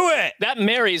 Do it. That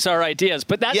marries our ideas,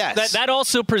 but that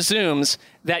also presumes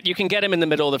that you can get him in the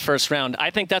middle of the first round.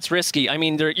 I think that's risky. I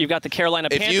mean, you've got the Carolina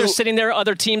Panthers sitting there.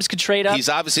 Other teams could trade up. He's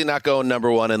obviously not going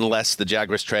number 1 unless the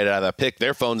Jaguars trade out of that pick.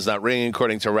 Their phone's not ringing,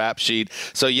 according to Rap Sheet.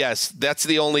 So, yes, that's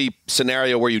the only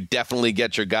scenario where you definitely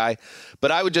get your guy. But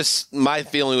my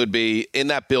feeling would be in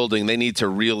that building, they need to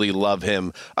really love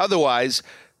him. Otherwise,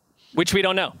 which we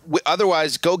don't know.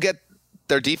 Otherwise, go get.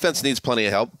 Their defense needs plenty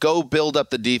of help. Go build up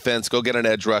the defense. Go get an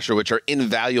edge rusher, which are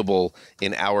invaluable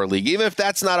in our league. Even if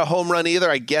that's not a home run either,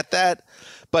 I get that.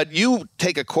 But you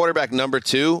take a quarterback number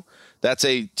 2, that's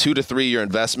a 2 to 3 year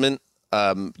investment.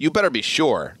 You better be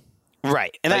sure.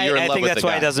 Right. And I think that's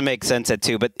why it doesn't make sense at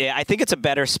 2. But I think it's a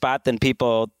better spot than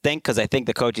people think because I think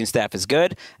the coaching staff is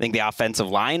good. I think the offensive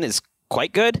line is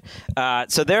quite good.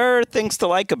 So there are things to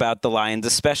like about the Lions,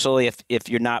 especially if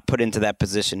you're not put into that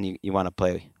position you want to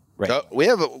play. Right. We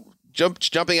have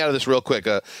jumping out of this real quick,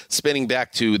 spinning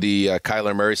back to the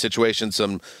Kyler Murray situation,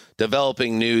 some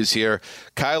developing news here.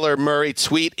 Kyler Murray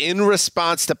tweet in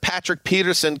response to Patrick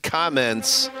Peterson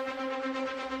comments,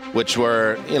 which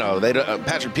were,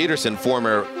 Patrick Peterson,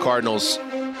 former Cardinals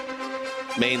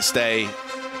mainstay,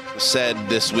 said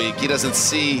this week he doesn't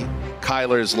see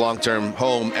Kyler's long-term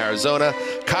home, Arizona.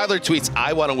 Kyler tweets,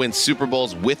 I want to win Super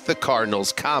Bowls with the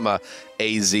Cardinals,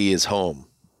 AZ is home.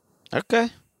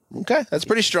 Okay, that's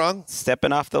pretty strong.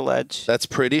 Stepping off the ledge. That's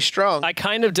pretty strong. I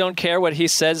kind of don't care what he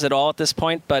says at all at this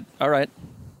point, but all right.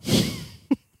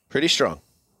 Pretty strong.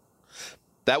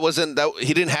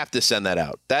 He didn't have to send that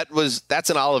out. That's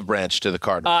an olive branch to the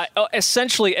Cardinals.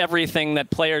 Essentially everything that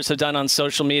players have done on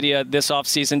social media this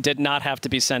offseason did not have to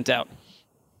be sent out.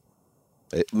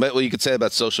 Well, you could say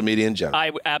about social media in general.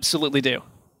 I absolutely do.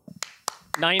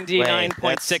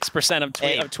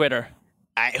 99.6% of Twitter.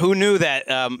 Who knew that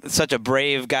such a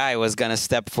brave guy was going to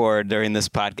step forward during this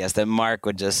podcast, that Marc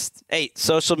would just, hey,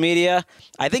 social media,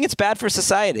 I think it's bad for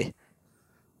society.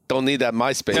 Don't need that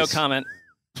MySpace. No comment.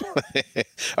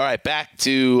 All right, back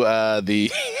to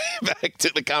the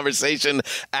conversation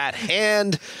at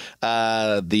hand.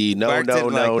 Marc didn't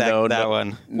like that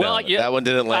one. Well, that one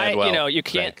didn't land well. You know, you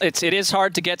can't. It is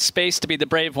hard to get space to be the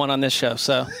brave one on this show.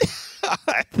 So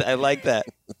I like that.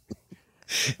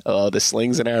 Oh, the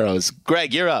slings and arrows.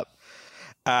 Gregg, you're up.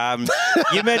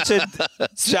 You mentioned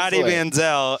Johnny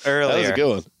Manziel earlier. That was a good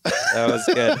one. That was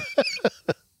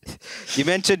good. You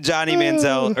mentioned Johnny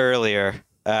Manziel earlier.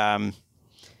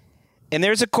 And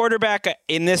there's a quarterback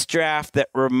in this draft that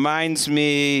reminds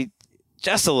me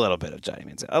just a little bit of Johnny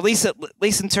Manziel, at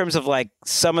least in terms of like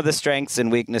some of the strengths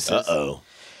and weaknesses. Uh-oh.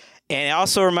 And it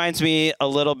also reminds me a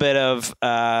little bit of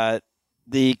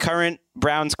the current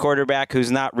Browns quarterback,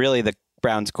 who's not really the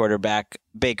Browns quarterback,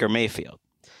 Baker Mayfield.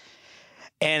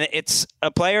 And it's a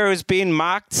player who's being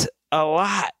mocked a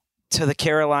lot to the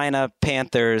Carolina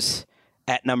Panthers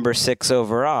at number 6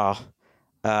 overall.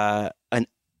 An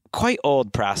quite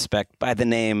old prospect by the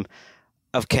name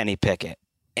of Kenny Pickett.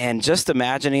 And just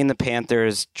imagining the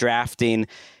Panthers drafting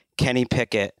Kenny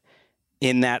Pickett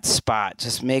in that spot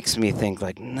just makes me think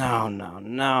like, no,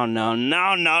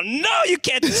 you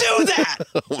can't do that.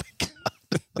 Oh my God.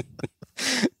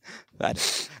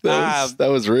 That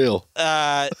was real.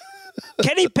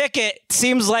 Kenny Pickett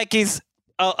seems like he's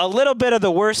a little bit of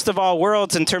the worst of all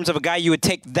worlds in terms of a guy you would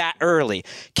take that early.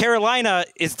 Carolina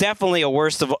is definitely a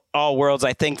worst of all worlds,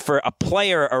 I think, for a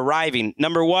player arriving.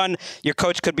 Number one, your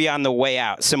coach could be on the way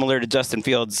out, similar to Justin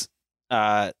Fields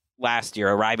last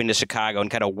year, arriving to Chicago and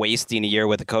kind of wasting a year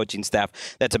with a coaching staff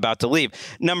that's about to leave.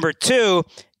 Number two,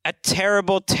 a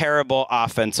terrible, terrible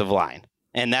offensive line.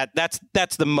 And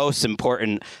that's the most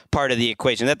important part of the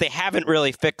equation that they haven't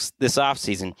really fixed this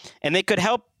offseason. And they could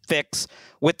help fix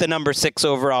with the number 6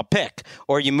 overall pick,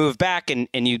 or you move back and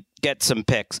you get some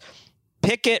picks.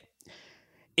 Pickett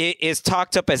is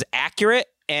talked up as accurate,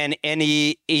 and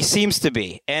he seems to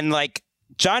be. And like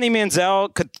Johnny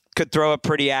Manziel could throw it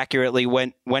pretty accurately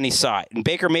when he saw it, and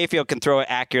Baker Mayfield can throw it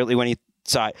accurately when he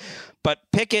saw it. But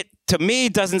Pickett, to me,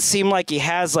 doesn't seem like he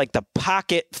has like the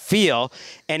pocket feel,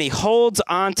 and he holds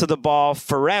on to the ball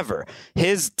forever.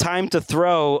 His time to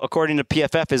throw, according to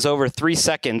PFF, is over 3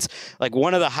 seconds, like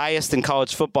one of the highest in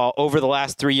college football over the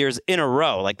last 3 years in a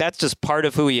row. Like that's just part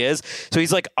of who he is. So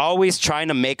he's like always trying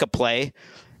to make a play.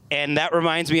 And that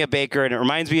reminds me of Baker, and it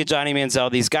reminds me of Johnny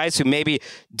Manziel, these guys who maybe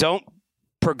don't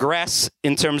progress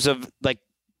in terms of like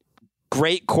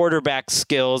great quarterback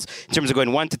skills in terms of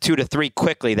going 1 to 2 to 3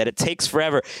 quickly, that it takes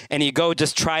forever, and you go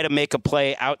just try to make a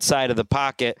play outside of the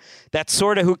pocket. That's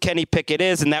sort of who Kenny Pickett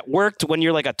is, and that worked when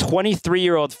you're like a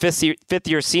 23-year-old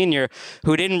fifth-year senior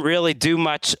who didn't really do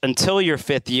much until your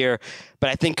 5th year, but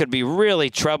I think could be really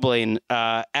troubling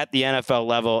at the NFL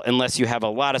level unless you have a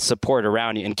lot of support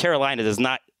around you, and Carolina does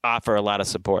not offer a lot of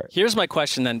support. Here's my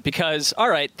question then, because, all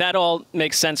right, that all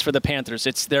makes sense for the Panthers.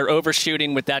 They're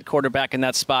overshooting with that quarterback in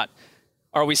that spot.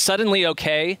 Are we suddenly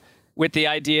okay with the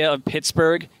idea of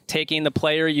Pittsburgh taking the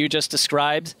player you just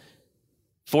described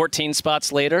 14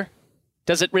 spots later?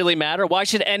 Does it really matter? Why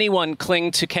should anyone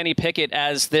cling to Kenny Pickett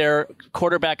as their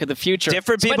quarterback of the future?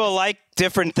 Different people like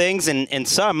different things, and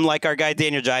some, like our guy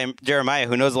Daniel Jeremiah,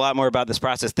 who knows a lot more about this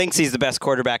process, thinks he's the best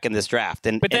quarterback in this draft.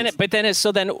 Then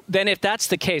if that's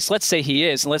the case, let's say he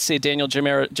is, and let's say Daniel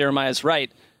Jeremiah is right.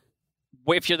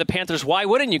 If you're the Panthers, why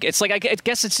wouldn't you? It's like, I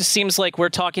guess it just seems like we're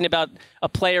talking about a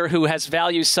player who has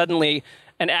value suddenly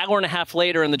an hour and a half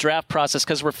later in the draft process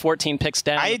because we're 14 picks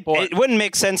down. It wouldn't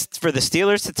make sense for the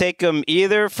Steelers to take him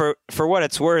either for what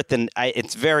it's worth, and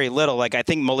it's very little. Like, I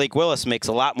think Malik Willis makes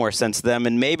a lot more sense to them,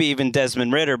 and maybe even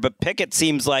Desmond Ridder, but Pickett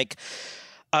seems like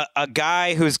a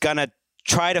guy who's going to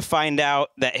try to find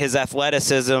out that his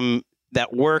athleticism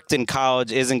that worked in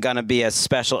college isn't going to be as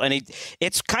special. And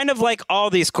it's kind of like all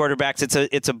these quarterbacks.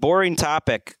 It's a boring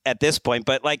topic at this point,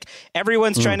 but like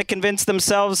everyone's trying to convince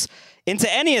themselves into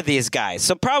any of these guys.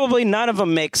 So probably none of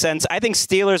them make sense. I think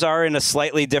Steelers are in a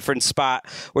slightly different spot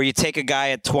where you take a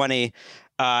guy at 20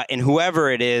 and whoever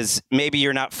it is, maybe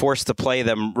you're not forced to play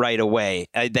them right away.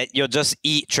 That you'll just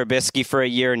eat Trubisky for a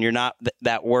year and you're not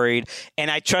that worried.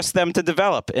 And I trust them to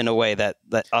develop in a way that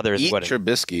others wouldn't. Eat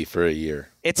Trubisky for a year.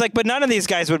 It's like, but none of these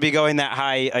guys would be going that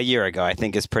high a year ago, I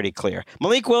think is pretty clear.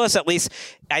 Malik Willis, at least,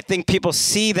 I think people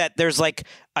see that there's like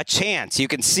a chance. You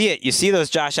can see it. You see those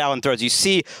Josh Allen throws. You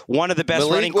see one of the best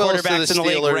running quarterbacks in the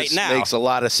league right now. Makes a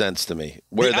lot of sense to me.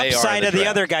 Where the they upside are of the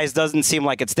other guys doesn't seem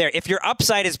like it's there. If your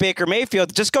upside is Baker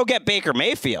Mayfield, just go get Baker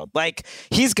Mayfield. Like,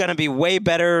 he's going to be way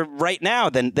better right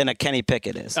now than a Kenny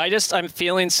Pickett is. I'm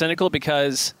feeling cynical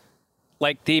because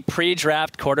like the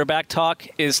pre-draft quarterback talk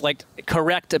is like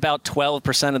correct about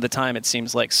 12% of the time, it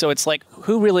seems like. So it's like,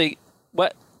 who really,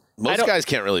 what? Most guys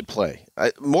can't really play.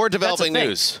 More developing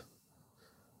news.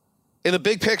 In the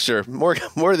big picture, more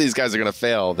of these guys are going to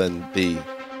fail than the...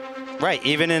 Right,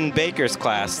 even in Baker's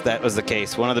class, that was the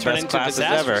case. One of the best classes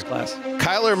ever.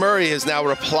 Kyler Murray has now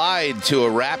replied to a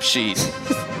Rap Sheet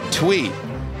tweet.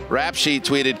 Rap Sheet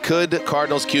tweeted, could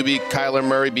Cardinals QB Kyler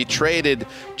Murray be traded?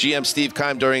 GM Steve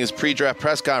Keim during his pre-draft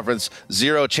press conference,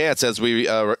 zero chance, as we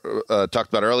talked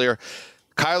about earlier.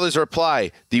 Kyler's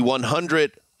reply, the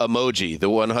 100 emoji, the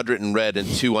 100 in red and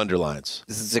 2 underlines.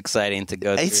 This is exciting to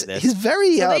go through this. He's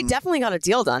very... So they definitely got a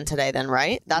deal done today then,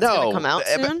 right? That's going to come out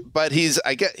soon? But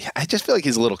I just feel like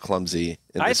he's a little clumsy in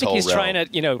this whole I think he's realm. trying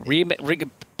to,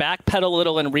 backpedal a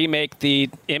little and remake the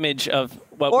image of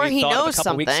what we thought a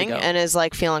couple weeks ago. Or he knows something and is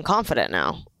like feeling confident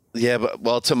now. Yeah,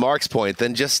 but to Mark's point,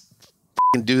 then just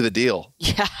do the deal.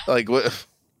 Yeah. Like what?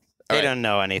 They don't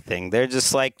know anything. They're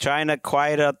just like trying to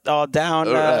quiet it all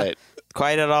down.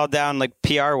 Quiet it all down, like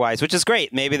PR wise, which is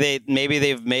great. Maybe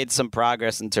they've made some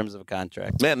progress in terms of a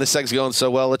contract. Man, this thing's going so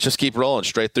well. Let's just keep rolling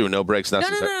straight through. No breaks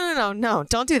necessary. No.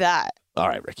 Don't do that. All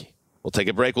right, Ricky. We'll take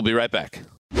a break. We'll be right back.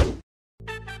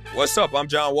 What's up? I'm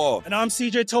John Wall. And I'm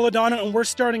CJ Toledano, and we're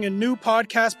starting a new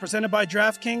podcast presented by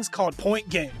DraftKings called Point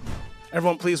Game.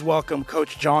 Everyone, please welcome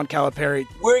Coach John Calipari.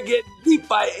 We're getting beat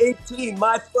by 18.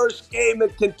 My first game in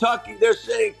Kentucky, they're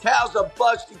saying Cal's a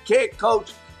bust. He can't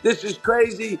coach. This is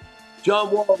crazy.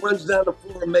 John Wall runs down the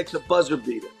floor and makes a buzzer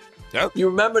beater. Yep. You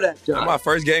remember that, John? That's my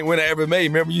first game winner I ever made.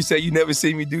 Remember you said you never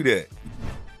see me do that.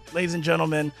 Ladies and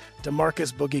gentlemen,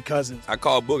 DeMarcus Boogie Cousins. I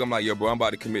called Boog. I'm like, yo, bro, I'm about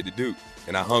to commit to Duke.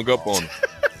 And I hung up on him.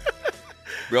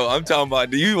 Bro, I'm talking about,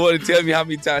 do you want to tell me how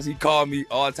many times he called me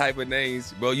all type of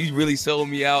names? Bro, you really sold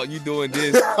me out. You doing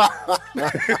this.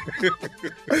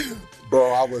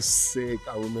 Bro, I was sick.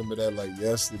 I remember that like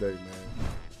yesterday, man.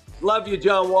 Love you,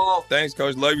 John Wall. Thanks,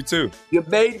 Coach. Love you, too. You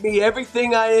made me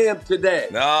everything I am today.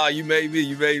 Nah, you made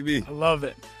me. I love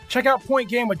it. Check out Point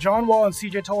Game with John Wall and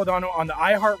CJ Toledano on the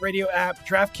iHeartRadio app,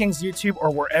 DraftKings YouTube,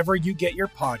 or wherever you get your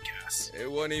podcasts. It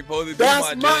wasn't even supposed to be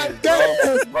That's my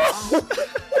game, bro.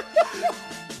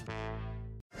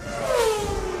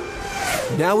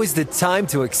 Now is the time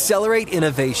to accelerate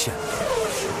innovation.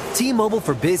 T-Mobile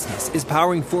for Business is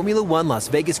powering Formula One Las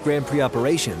Vegas Grand Prix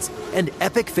operations and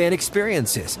epic fan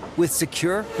experiences with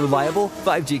secure, reliable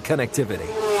 5G connectivity.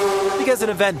 Because an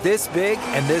event this big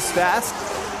and this fast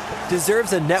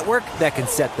deserves a network that can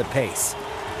set the pace.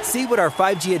 See what our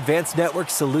 5G advanced network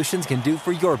solutions can do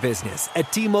for your business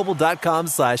at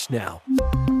T-Mobile.com/now.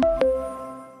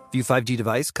 View 5G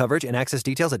device coverage and access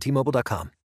details at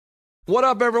T-Mobile.com. What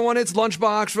up, everyone? It's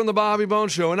Lunchbox from the Bobby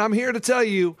Bones Show, and I'm here to tell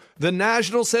you the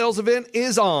national sales event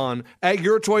is on at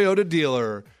your Toyota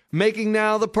dealer, making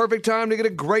now the perfect time to get a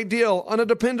great deal on a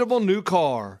dependable new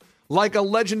car. Like a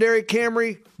legendary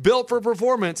Camry, built for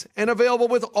performance and available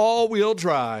with all-wheel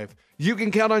drive. You can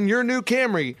count on your new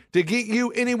Camry to get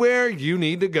you anywhere you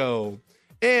need to go.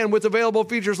 And with available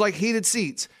features like heated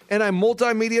seats and a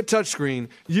multimedia touchscreen,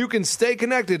 you can stay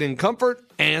connected in comfort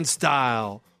and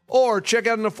style. Or check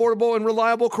out an affordable and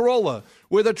reliable Corolla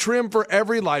with a trim for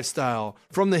every lifestyle.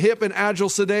 From the hip and agile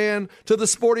sedan to the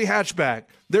sporty hatchback,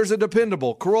 there's a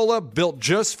dependable Corolla built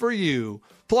just for you.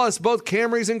 Plus, both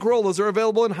Camrys and Corollas are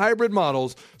available in hybrid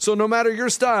models, so no matter your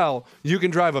style, you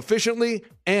can drive efficiently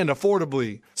and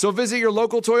affordably. So visit your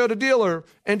local Toyota dealer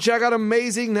and check out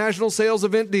amazing national sales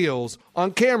event deals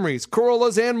on Camrys,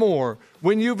 Corollas, and more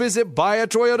when you visit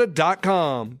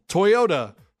buyatoyota.com.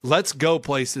 Toyota, let's go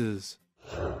places.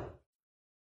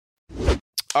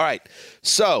 All right.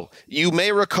 So you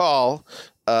may recall,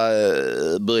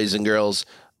 boys and girls,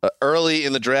 early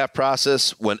in the draft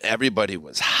process when everybody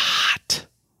was hot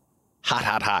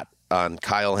on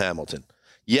Kyle Hamilton.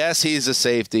 Yes, he's a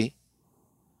safety,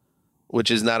 which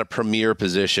is not a premier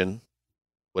position,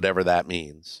 whatever that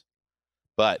means.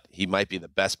 But he might be the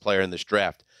best player in this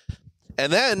draft.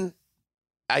 And then,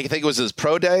 I think it was his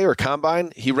pro day or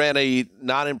combine, he ran a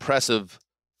non-impressive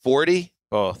 40.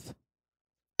 Both.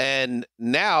 And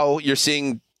now you're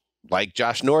seeing, like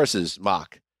Josh Norris's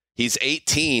mock, he's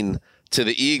 18 to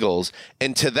the Eagles.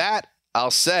 And to that, I'll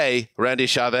say, Randy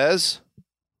Chavez.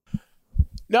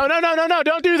 No,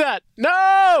 don't do that.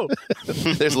 No!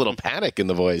 There's a little panic in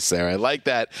the voice there. I like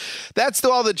that. That's to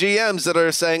all the GMs that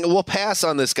are saying, we'll pass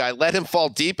on this guy. Let him fall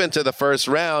deep into the first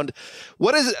round.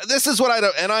 This is what I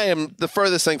don't, and I am the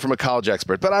furthest thing from a college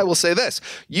expert, but I will say this.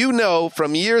 You know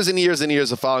from years and years and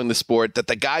years of following the sport that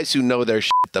the guys who know their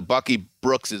shit, the Bucky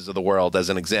Brookses of the world, as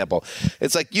an example,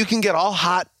 it's like you can get all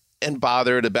hot and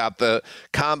bothered about the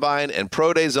combine and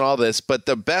pro days and all this, but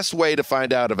the best way to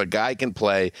find out if a guy can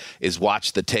play is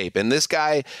watch the tape. And this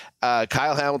guy,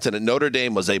 Kyle Hamilton at Notre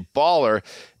Dame, was a baller,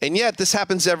 and yet this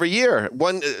happens every year.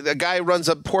 A guy runs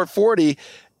a port 40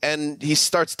 and he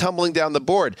starts tumbling down the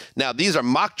board. Now, these are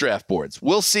mock draft boards.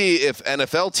 We'll see if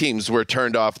NFL teams were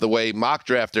turned off the way mock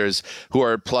drafters who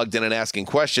are plugged in and asking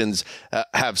questions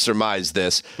have surmised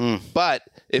this. But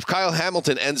if Kyle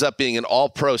Hamilton ends up being an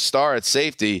all-pro star at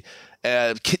safety,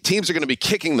 teams are going to be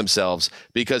kicking themselves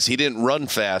because he didn't run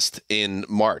fast in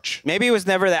March. Maybe he was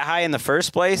never that high in the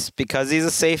first place because he's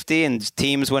a safety, and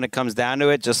teams, when it comes down to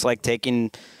it, just like taking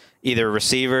either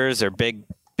receivers or big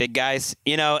guys,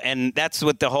 and that's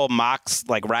with the whole mocks,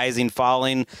 like rising,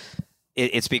 falling.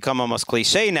 It's become almost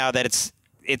cliche now that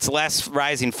it's less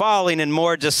rising, falling, and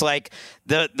more just like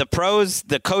the pros,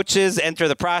 the coaches enter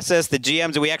the process, the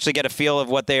GMs, we actually get a feel of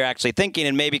what they're actually thinking.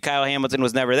 And maybe Kyle Hamilton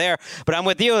was never there, but I'm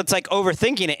with you. It's like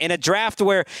overthinking it in a draft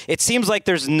where it seems like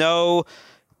there's no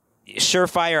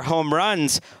surefire home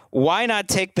runs. Why not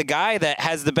take the guy that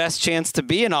has the best chance to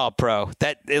be an all-pro?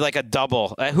 That like a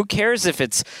double. Who cares if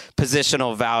it's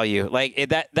positional value? Like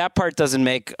that part doesn't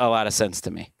make a lot of sense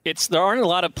to me. There aren't a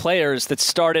lot of players that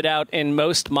started out in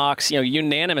most mocks,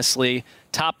 unanimously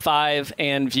top 5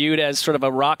 and viewed as sort of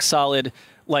a rock solid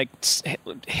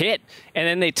hit, and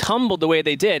then they tumbled the way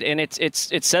they did, and it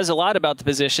says a lot about the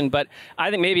position. But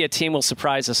I think maybe a team will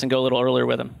surprise us and go a little earlier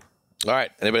with him. All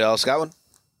right, anybody else got one?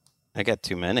 I got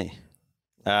too many.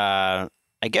 I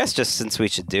guess just since we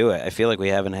should do it, I feel like we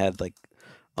haven't had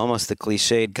almost a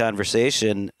cliched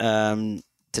conversation.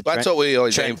 That's what we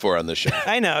always aim for on this show.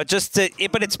 I know,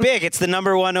 but it's big. It's the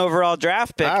number 1 overall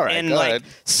draft pick. All right, and go ahead.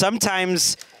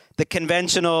 Sometimes the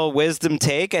conventional wisdom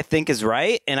take, I think, is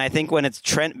right. And I think when it's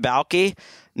Trent Baalke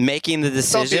making the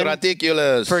decision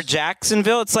for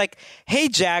Jacksonville, it's like, hey,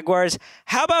 Jaguars,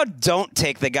 how about don't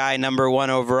take the guy number 1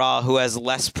 overall who has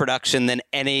less production than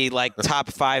any top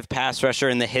 5 pass rusher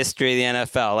in the history of the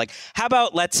NFL? How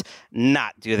about let's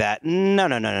not do that? No.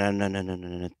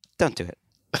 Don't do it.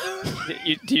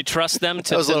 Do you trust them to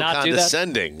that was a little not do that?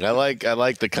 condescending. I like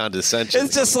the condescension.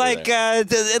 It's just like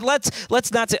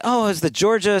let's not say, oh, it's the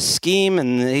Georgia scheme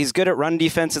and he's good at run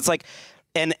defense. It's like,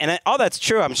 and all that's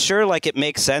true. I'm sure it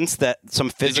makes sense that some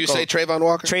physical. Did you say Trayvon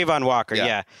Walker? Trayvon Walker,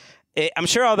 yeah. I'm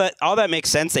sure all that makes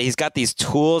sense, that he's got these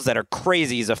tools that are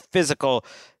crazy. He's a physical,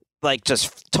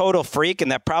 just total freak,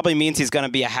 and that probably means he's going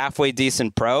to be a halfway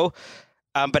decent pro.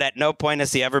 But at no point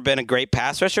has he ever been a great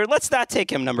pass rusher. Let's not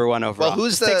take him number 1 overall.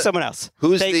 Well, take someone else.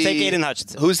 Take Aiden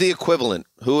Hutchinson. Who's the equivalent?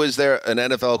 Who is there an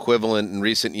NFL equivalent in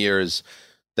recent years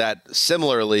that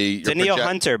similarly? Daniil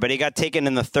Hunter, but he got taken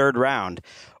in the 3rd round.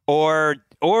 Or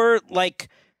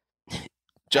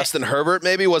Justin Herbert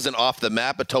maybe wasn't off the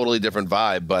map, a totally different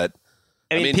vibe, but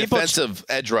I mean defensive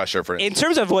edge rusher for instance. In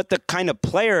terms of what the kind of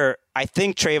player I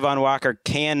think Trayvon Walker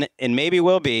can and maybe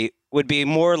will be, would be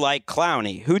more like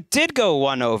Clowney, who did go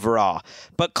 1 overall,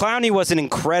 but Clowney was an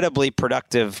incredibly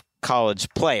productive college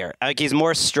player. He's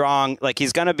more strong,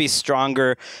 he's going to be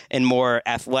stronger and more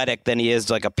athletic than he is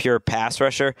a pure pass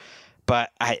rusher.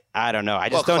 But I don't know. I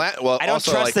just don't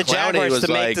trust the Jaguars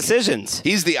to make decisions.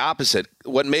 He's the opposite.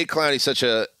 What made Clowney such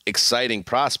a exciting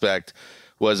prospect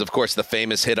was, of course, the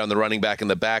famous hit on the running back in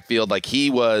the backfield. He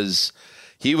was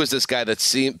this guy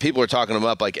that people were talking him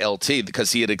up like LT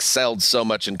because he had excelled so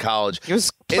much in college. He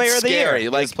was player of the year. He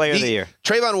was player of the year.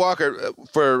 Trayvon Walker,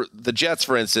 for the Jets,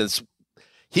 for instance,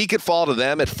 he could fall to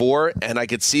them at 4, and I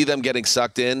could see them getting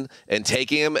sucked in and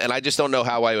taking him, and I just don't know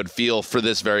how I would feel for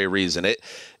this very reason.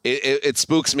 It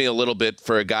spooks me a little bit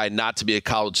for a guy not to be a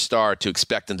college star to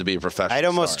expect him to be a professional I'd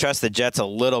almost trust the Jets a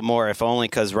little more, if only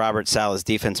because Robert Saleh's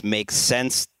defense makes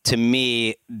sense to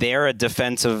me. They're a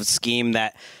defensive scheme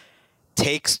that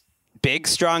takes big,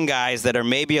 strong guys that are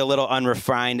maybe a little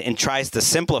unrefined and tries to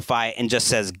simplify it and just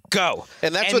says, go.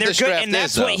 And that's what this draft is, and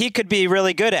that's what he could be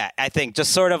really good at, I think.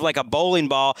 Just sort of like a bowling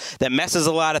ball that messes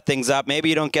a lot of things up. Maybe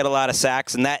you don't get a lot of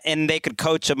sacks, and they could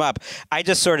coach him up. I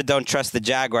just sort of don't trust the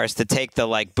Jaguars to take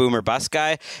the boomer bust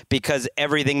guy, because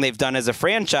everything they've done as a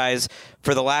franchise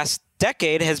for the last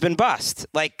decade has been bust.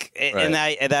 And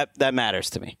that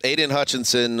matters to me. Aiden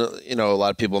Hutchinson, a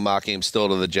lot of people mocking him still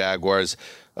to the Jaguars.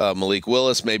 Malik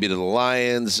Willis maybe to the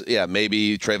Lions. Yeah,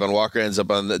 maybe Trayvon Walker ends up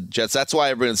on the Jets. That's why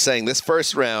everyone's saying this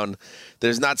first round,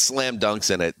 there's not slam dunks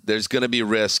in it. There's going to be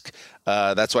risk.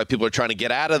 That's why people are trying to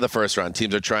get out of the first round.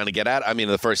 Teams are trying to get out. I mean,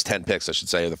 the first 10 picks, I should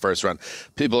say, the first round.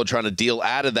 People are trying to deal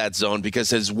out of that zone because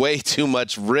there's way too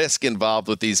much risk involved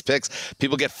with these picks.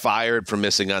 People get fired for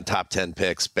missing on top 10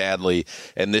 picks badly.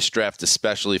 And this draft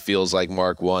especially feels like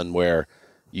Mark 1 where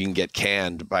you can get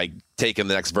canned by taking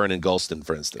the next Vernon Golston,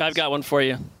 for instance. I've got one for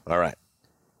you. All right.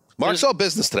 Mark's all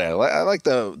business today. I like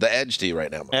the edge to you right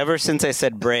now, Mark. Ever since I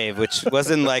said brave, which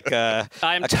wasn't like I'm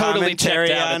a totally commentary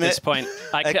checked out on at this it. point.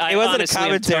 It wasn't a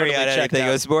commentary on anything.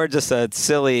 It was more just a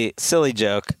silly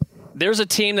joke. There's a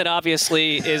team that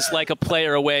obviously is like a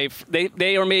player away.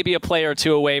 They are maybe a player or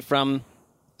two away from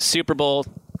Super Bowl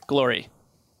glory.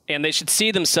 And they should see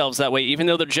themselves that way, even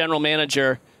though their general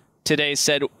manager today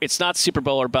said it's not Super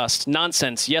Bowl or bust.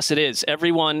 Nonsense. Yes, it is.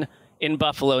 Everyone in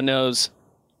Buffalo knows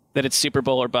that it's Super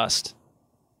Bowl or bust.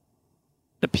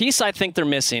 The piece I think they're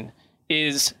missing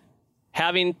is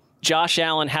having Josh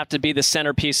Allen have to be the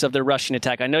centerpiece of their rushing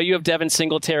attack. I know you have Devin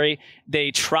Singletary. They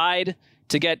tried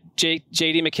to get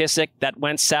J.D. McKissick. That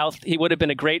went south. He would have been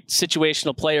a great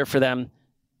situational player for them.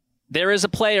 There is a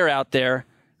player out there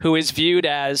who is viewed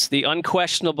as the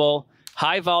unquestionable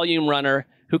high-volume runner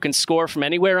who can score from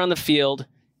anywhere on the field.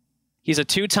 He's a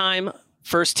 2-time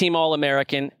first-team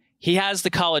All-American. He has the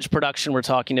college production we're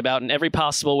talking about in every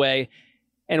possible way.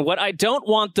 And what I don't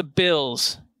want the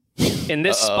Bills in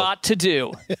this spot to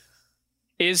do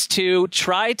is to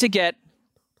try to get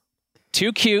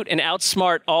too cute and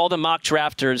outsmart all the mock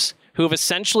drafters who have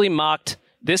essentially mocked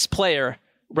this player,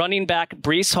 running back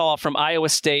Breece Hall from Iowa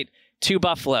State to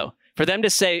Buffalo. For them to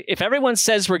say, if everyone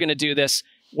says we're going to do this,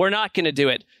 we're not going to do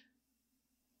it.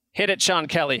 Hit it, Sean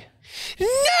Kelly.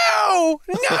 No,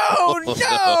 don't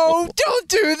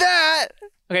do that.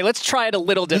 Okay, let's try it a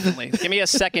little differently. Give me a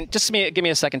second. Give me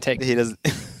a second take. He doesn't.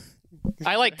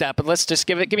 I like that, but let's just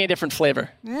give me a different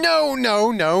flavor. No,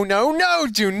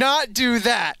 do not do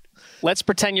that. Let's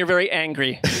pretend you're very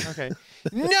angry. Okay.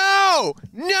 No,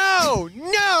 do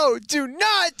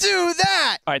not do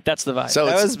that. All right, that's the vibe. So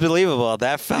that was believable.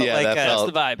 That felt like that's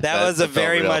the vibe. That was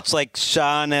very much like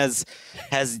Sean has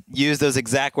used those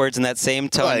exact words in that same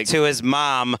tone to his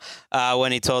mom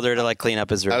when he told her to like clean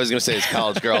up his room. I was going to say his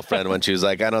college girlfriend when she was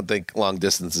like, I don't think long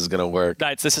distance is going to work.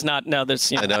 Guys, this is not. No,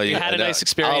 there's. I know you had a nice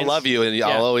experience. I'll love you, and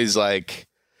I'll always like.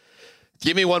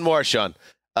 Give me one more, Sean.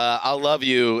 I'll love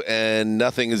you, and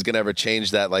nothing is going to ever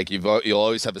change that. Like you'll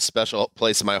always have a special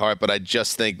place in my heart, but I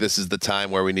just think this is the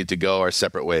time where we need to go our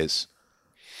separate ways.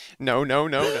 No, you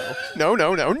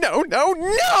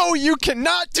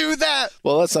cannot do that.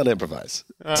 Well, let's not improvise.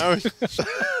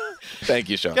 Thank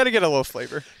you, Sean. Got to get a little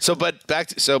flavor. So, but back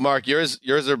to Mark, yours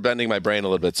are bending my brain a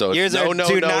little bit. So, yours no,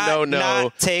 do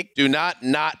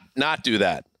not do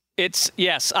that. It's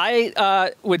yes.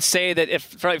 I would say that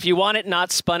if you want it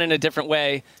not spun in a different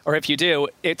way, or if you do,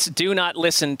 it's do not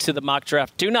listen to the mock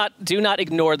draft. Do not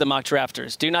ignore the mock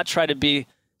drafters. Do not try to be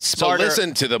smarter. So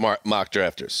listen to the mock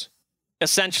drafters.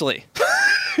 Essentially,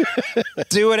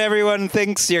 do what everyone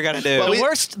thinks you're gonna do. Well,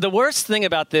 the worst thing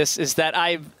about this is that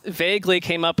I vaguely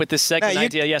came up with this second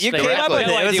idea yesterday. You came up with it.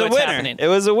 It was a winner. It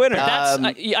was a winner.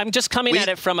 I'm just coming at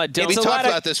it from a. We talked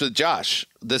about this with Josh.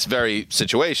 This very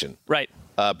situation. Right.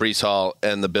 Breece Hall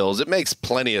and the Bills. It makes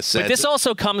plenty of sense. But this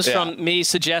also comes from me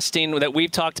suggesting that we've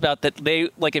talked about that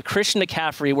if Christian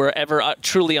McCaffrey were ever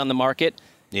truly on the market,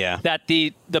 that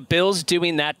the Bills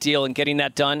doing that deal and getting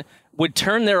that done would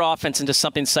turn their offense into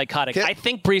something psychotic. I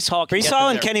think Breece Hall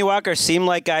and Kenny Walker seem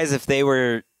like guys if they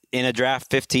were in a draft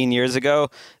 15 years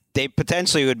ago, they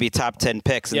potentially would be top 10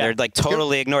 picks, and they're like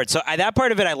totally ignored. So that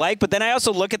part of it I like, but then I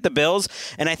also look at the Bills,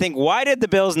 and I think, why did the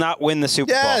Bills not win the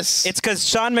Super Bowl? It's because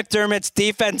Sean McDermott's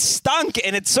defense stunk,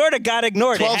 and it sort of got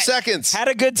ignored. 12 seconds. Had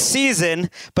a good season,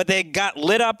 but they got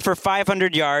lit up for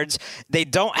 500 yards. They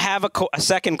don't have a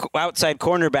second outside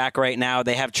cornerback right now.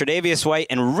 They have Tre'Davious White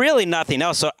and really nothing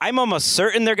else. So I'm almost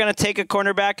certain they're going to take a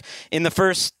cornerback in the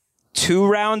first 2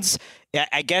 rounds. Yeah,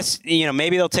 I guess,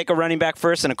 maybe they'll take a running back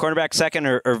first and a cornerback second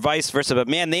or vice versa. But,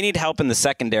 man, they need help in the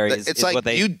secondary. It's like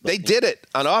they did it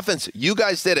on offense. You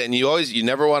guys did it, and you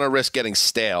never want to risk getting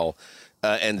stale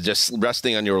and just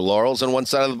resting on your laurels on one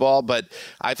side of the ball. But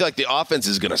I feel like the offense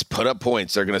is going to put up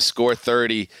points. They're going to score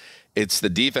 30. It's the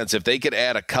defense. If they could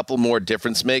add a couple more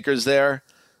difference makers there.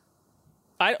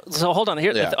 So hold on.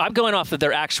 Here, I'm going off of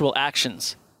their actual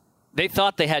actions. They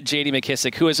thought they had J.D.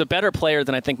 McKissick, who is a better player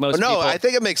than I think most people. No, I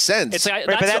think it makes sense. It's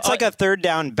but that's like a third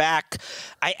down back.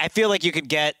 I feel like you could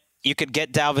get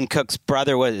Dalvin Cook's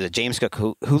brother, what is it, James Cook,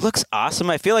 who looks awesome.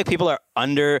 I feel like people are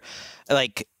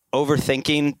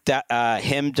overthinking that,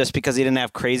 him just because he didn't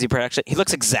have crazy production. He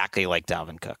looks exactly like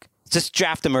Dalvin Cook. Just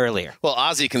draft him earlier. Well,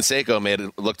 Ozzie Canseco made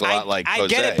it looked a lot like Jose. I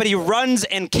get it, but he runs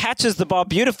and catches the ball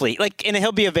beautifully. And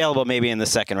he'll be available maybe in the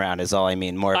second round. Is all I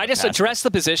mean. More. I just address the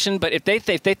position, but if they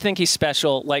think he's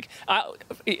special,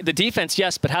 the defense,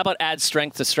 yes, but how about add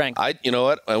strength to strength? You know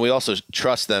what? And we also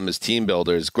trust them as team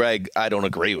builders. Gregg, I don't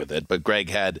agree with it, but Gregg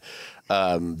had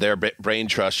their brain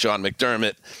trust, Sean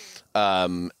McDermott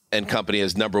and company,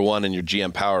 as number 1 in your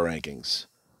GM power rankings.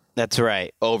 That's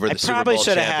right. Over the Super Bowl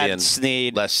champion, had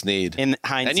Snead Les Snead. In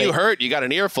hindsight. And you got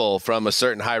an earful from a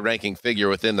certain high-ranking figure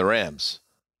within the Rams.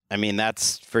 I mean,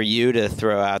 that's for you to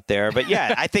throw out there. But,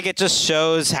 yeah, I think it just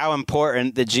shows how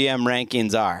important the GM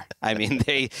rankings are. I mean,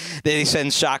 they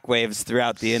send shockwaves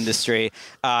throughout the industry.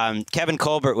 Kevin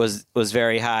Colbert was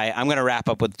very high. I'm going to wrap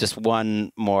up with just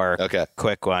one more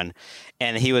quick one.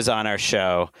 And he was on our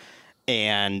show.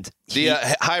 And the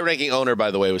high-ranking owner,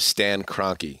 by the way, was Stan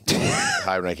Kroenke,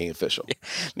 high-ranking official.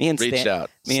 Me and reached out.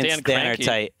 Me and Stan are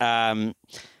tight.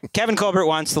 Kevin Colbert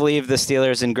wants to leave the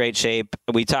Steelers in great shape.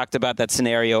 We talked about that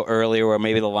scenario earlier where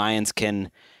maybe the Lions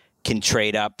can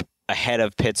trade up ahead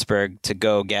of Pittsburgh to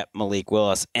go get Malik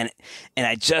Willis, and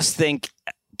I just think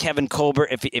Kevin Colbert,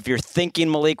 if you're thinking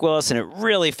Malik Willis, and it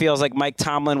really feels like Mike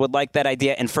Tomlin would like that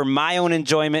idea, and for my own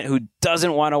enjoyment, who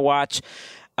doesn't want to watch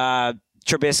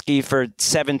Trubisky for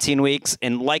 17 weeks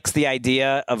and likes the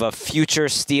idea of a future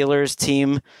Steelers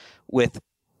team with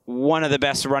one of the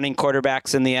best running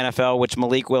quarterbacks in the NFL, which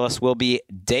Malik Willis will be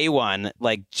day one,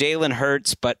 like Jalen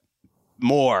Hurts, but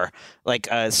more like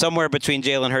somewhere between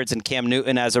Jalen Hurts and Cam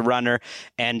Newton as a runner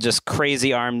and just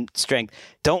crazy arm strength.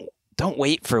 Don't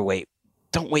wait for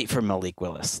Malik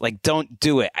Willis. Don't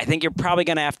do it. I think you're probably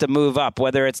going to have to move up,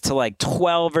 whether it's to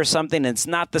 12 or something. It's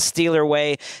not the Steeler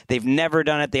way. They've never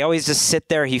done it. They always just sit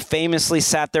there. He famously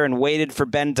sat there and waited for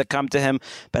Ben to come to him.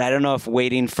 But I don't know if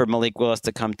waiting for Malik Willis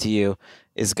to come to you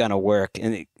is going to work.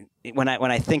 And when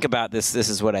I think about this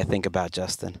is what I think about,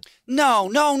 Justin. No,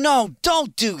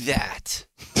 don't do that.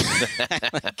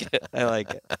 I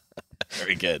like it.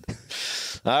 Very good.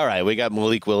 All right, we got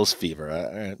Malik Willis fever.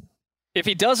 All right. If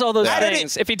he does all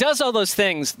those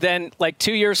things, then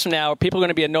 2 years from now, people are going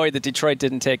to be annoyed that Detroit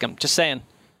didn't take him. Just saying.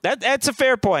 That's a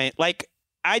fair point.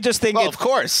 I just think. Well, of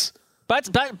course. But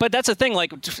that's the thing.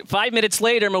 5 minutes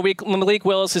later, Malik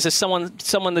Willis is someone the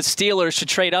Steelers should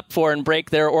trade up for and break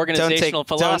their organizational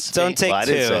philosophy. Don't take two. I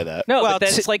didn't say that. No, but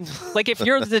that's if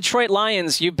you're the Detroit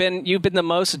Lions, you've been the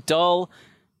most dull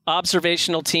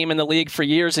observational team in the league for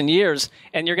years and years,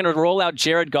 and you're going to roll out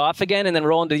Jared Goff again and then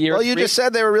roll into year 3. Well, you just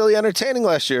said they were really entertaining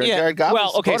last year. Yeah. Jared Goff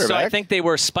was the quarterback. So I think they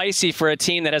were spicy for a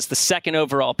team that has the second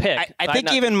overall pick. I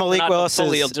think even Malik Willis is a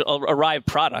fully arrived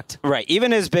product. Right.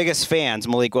 Even his biggest fans,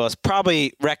 Malik Willis,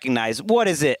 probably recognize, what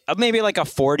is it? Maybe a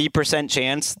 40%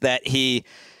 chance that he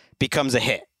becomes a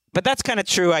hit. But that's kind of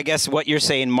true, I guess, what you're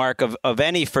saying, Mark, of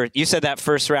any first. You said that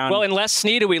first round. Well, unless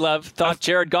Snead, who we love, thought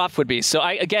Jared Goff would be. So,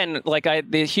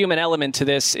 the human element to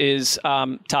this is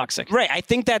toxic. Right. I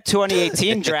think that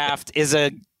 2018 draft is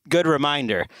a good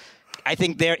reminder. I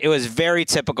think it was very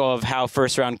typical of how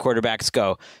first-round quarterbacks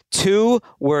go. 2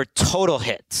 were total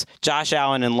hits, Josh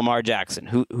Allen and Lamar Jackson,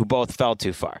 who both fell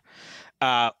too far.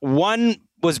 1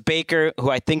 was Baker, who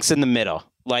I think's in the middle.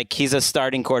 He's a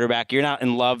starting quarterback. You're not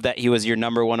in love that he was your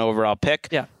number 1 overall pick,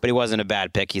 but he wasn't a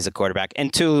bad pick. He's a quarterback.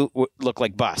 And 2 look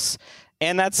like busts.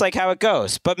 And that's how it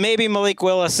goes. But maybe Malik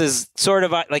Willis is sort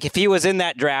of if he was in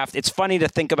that draft, it's funny to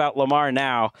think about Lamar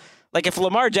now. If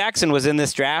Lamar Jackson was in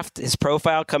this draft, his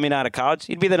profile coming out of college,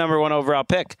 he'd be the number 1 overall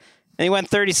pick. And he went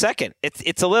 32nd.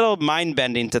 It's a little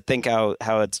mind-bending to think how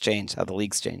it's changed, how the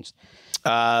league's changed.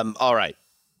 All right.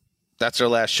 That's our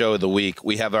last show of the week.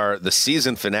 We have the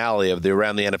season finale of the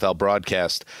Around the NFL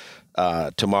broadcast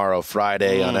tomorrow,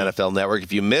 Friday on NFL Network.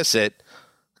 If you miss it,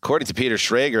 according to Peter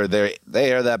Schrager,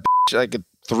 they air that at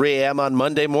 3 a.m. on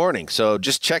Monday morning. So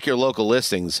just check your local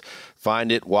listings,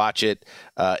 find it, watch it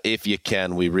if you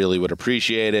can. We really would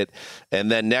appreciate it. And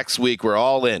then next week, we're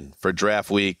all in for draft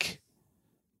week.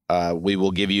 We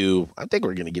will give you, I think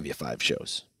we're going to give you 5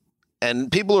 shows.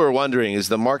 And people who are wondering, is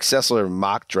the Marc Sessler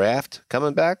mock draft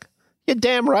coming back? You're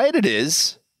damn right it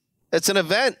is. It's an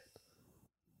event.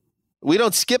 We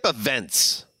don't skip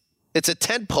events. It's a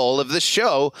tentpole of the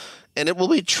show, and it will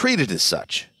be treated as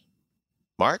such.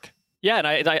 Mark? Yeah,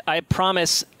 and I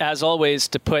promise, as always,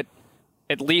 to put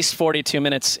at least 42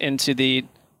 minutes into the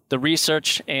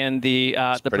research and the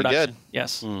production. Good.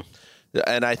 Yes.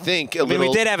 And I think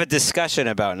we did have a discussion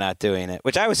about not doing it,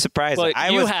 which I was surprised. Well, I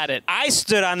had it. I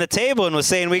stood on the table and was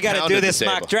saying we got to do this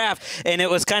mock draft, and it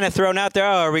was kind of thrown out there.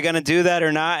 Oh, are we going to do that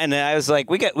or not? And I was like,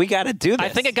 we got to do this. I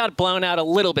think it got blown out a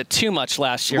little bit too much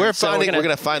last year. We're going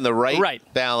to find the right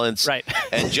balance. Right.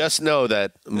 And just know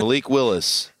that Malik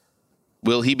Willis,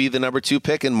 will he be the number 2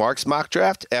 pick in Marc's mock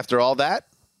draft after all that?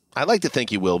 I like to think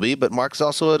he will be, but Marc's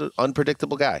also an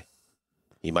unpredictable guy.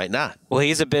 He might not. Well,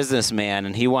 he's a businessman,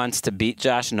 and he wants to beat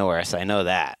Josh Norris. I know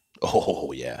that.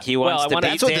 Oh, yeah. He wants to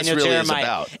beat Daniel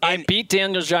Jeremiah. I beat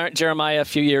Daniel Jeremiah a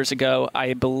few years ago,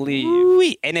 I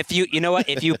believe. And if you know what?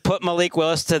 If you put Malik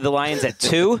Willis to the Lions at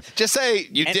 2. Just say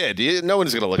you did. No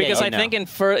one's going to look at it. Because I think in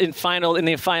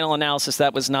the final analysis,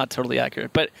 that was not totally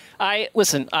accurate. But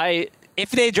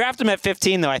if they draft him at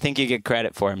 15, though, I think you get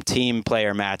credit for him. Team,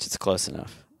 player, match, it's close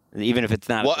enough. Even if it's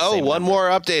not. Well, one more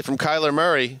update from Kyler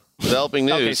Murray. Developing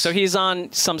news. Okay, so he's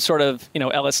on some sort of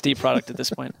LSD product at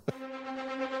this point.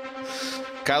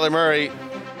 Kyler Murray,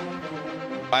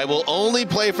 I will only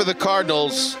play for the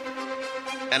Cardinals,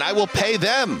 and I will pay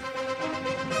them.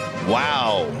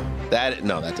 Wow, that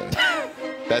doesn't.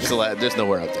 That's the last. There's no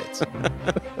more updates.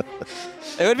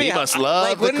 It would be. He must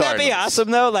love the wouldn't Cardinals. that be awesome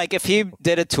though? Like if he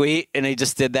did a tweet and he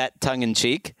just did that tongue in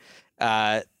cheek.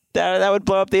 That would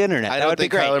blow up the internet. That would be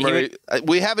great. Kyler Murray,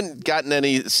 we haven't gotten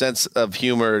any sense of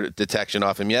humor detection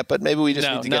off him yet, but maybe we just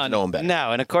need to get to know him better.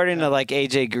 No, and according to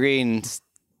AJ Green's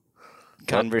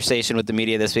conversation with the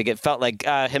media this week, it felt like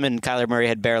him and Kyler Murray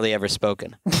had barely ever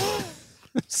spoken.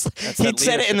 He'd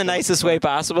said it in the nicest way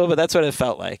possible, but that's what it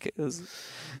felt like.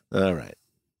 All right.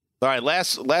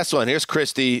 Last one. Here's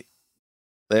Christy.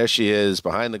 There she is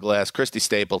behind the glass. Christy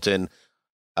Stapleton.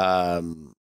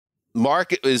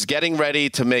 Marc is getting ready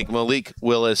to make Malik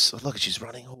Willis. Oh, look, she's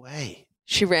running away.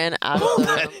 She ran out of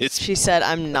the room. She said,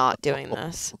 "I'm not doing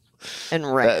this,"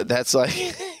 and ran. That's like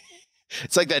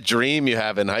it's like that dream you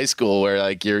have in high school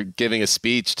where you're giving a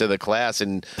speech to the class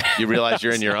and you realize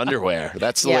you're in your underwear.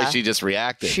 That's the way she just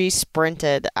reacted. She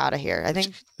sprinted out of here. I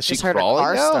think she just heard a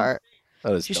car start.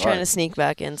 She's trying to sneak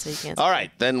back in so you can't. All right,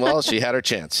 then. Well, she had her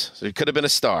chance. So it could have been a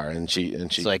star, and she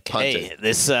it's like, punted.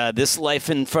 hey, this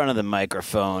life in front of the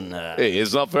microphone. Hey,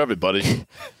 it's not for everybody.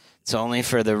 It's only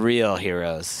for the real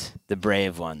heroes, the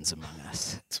brave ones among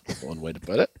us. That's one way to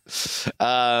put it.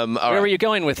 Where were you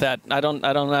going with that? I don't.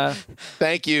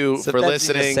 Thank you for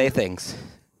listening. Say things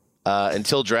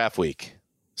until draft week.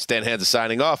 Stan Hanzus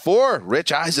signing off for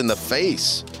Rich Eisen the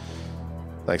Face.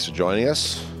 Thanks for joining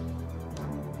us,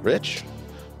 Rich.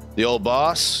 The old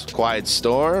boss, Quiet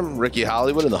Storm, Ricky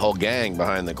Hollywood, and the whole gang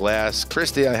behind the glass.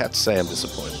 Christy, I have to say I'm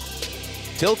disappointed.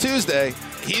 Till Tuesday,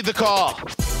 heed the call.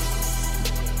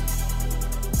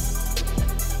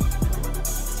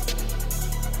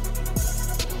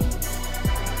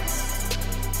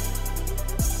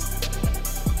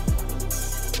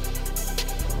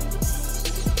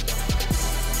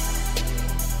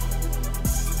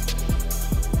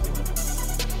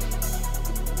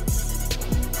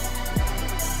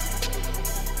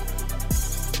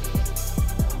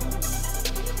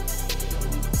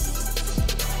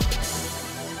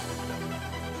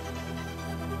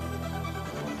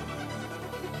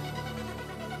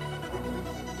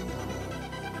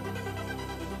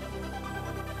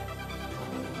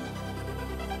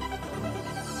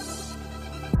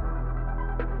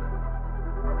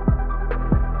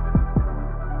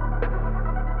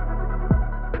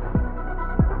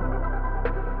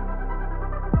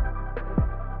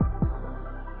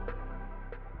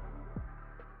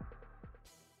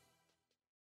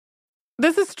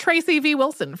 This is Tracy V.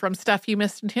 Wilson from Stuff You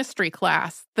Missed in History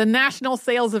class. The national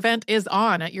sales event is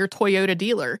on at your Toyota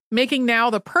dealer, making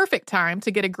now the perfect time to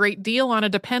get a great deal on a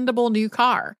dependable new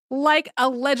car. Like a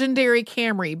legendary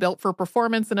Camry built for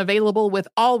performance and available with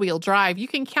all-wheel drive, you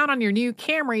can count on your new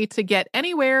Camry to get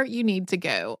anywhere you need to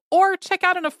go. Or check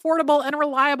out an affordable and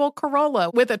reliable Corolla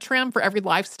with a trim for every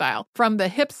lifestyle. From the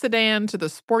hip sedan to the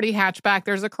sporty hatchback,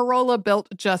 there's a Corolla built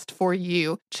just for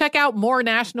you. Check out more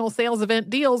national sales event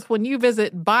deals when you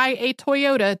visit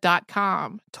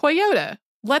buyatoyota.com. Toyota,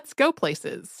 let's go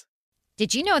places.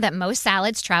 Did you know that most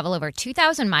salads travel over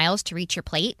 2,000 miles to reach your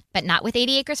plate? But not with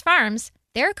 80 Acres Farms.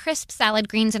 Their crisp salad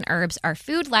greens and herbs are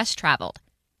food less traveled,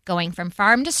 going from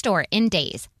farm to store in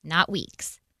days, not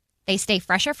weeks. They stay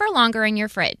fresher for longer in your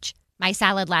fridge. My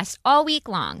salad lasts all week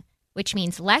long, which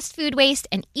means less food waste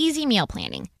and easy meal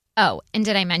planning. Oh, and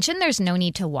did I mention there's no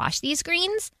need to wash these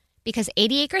greens? Because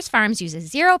 80 Acres Farms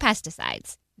uses 0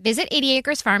 pesticides. Visit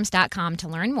 80acresfarms.com to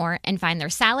learn more and find their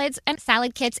salads and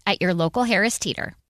salad kits at your local Harris Teeter.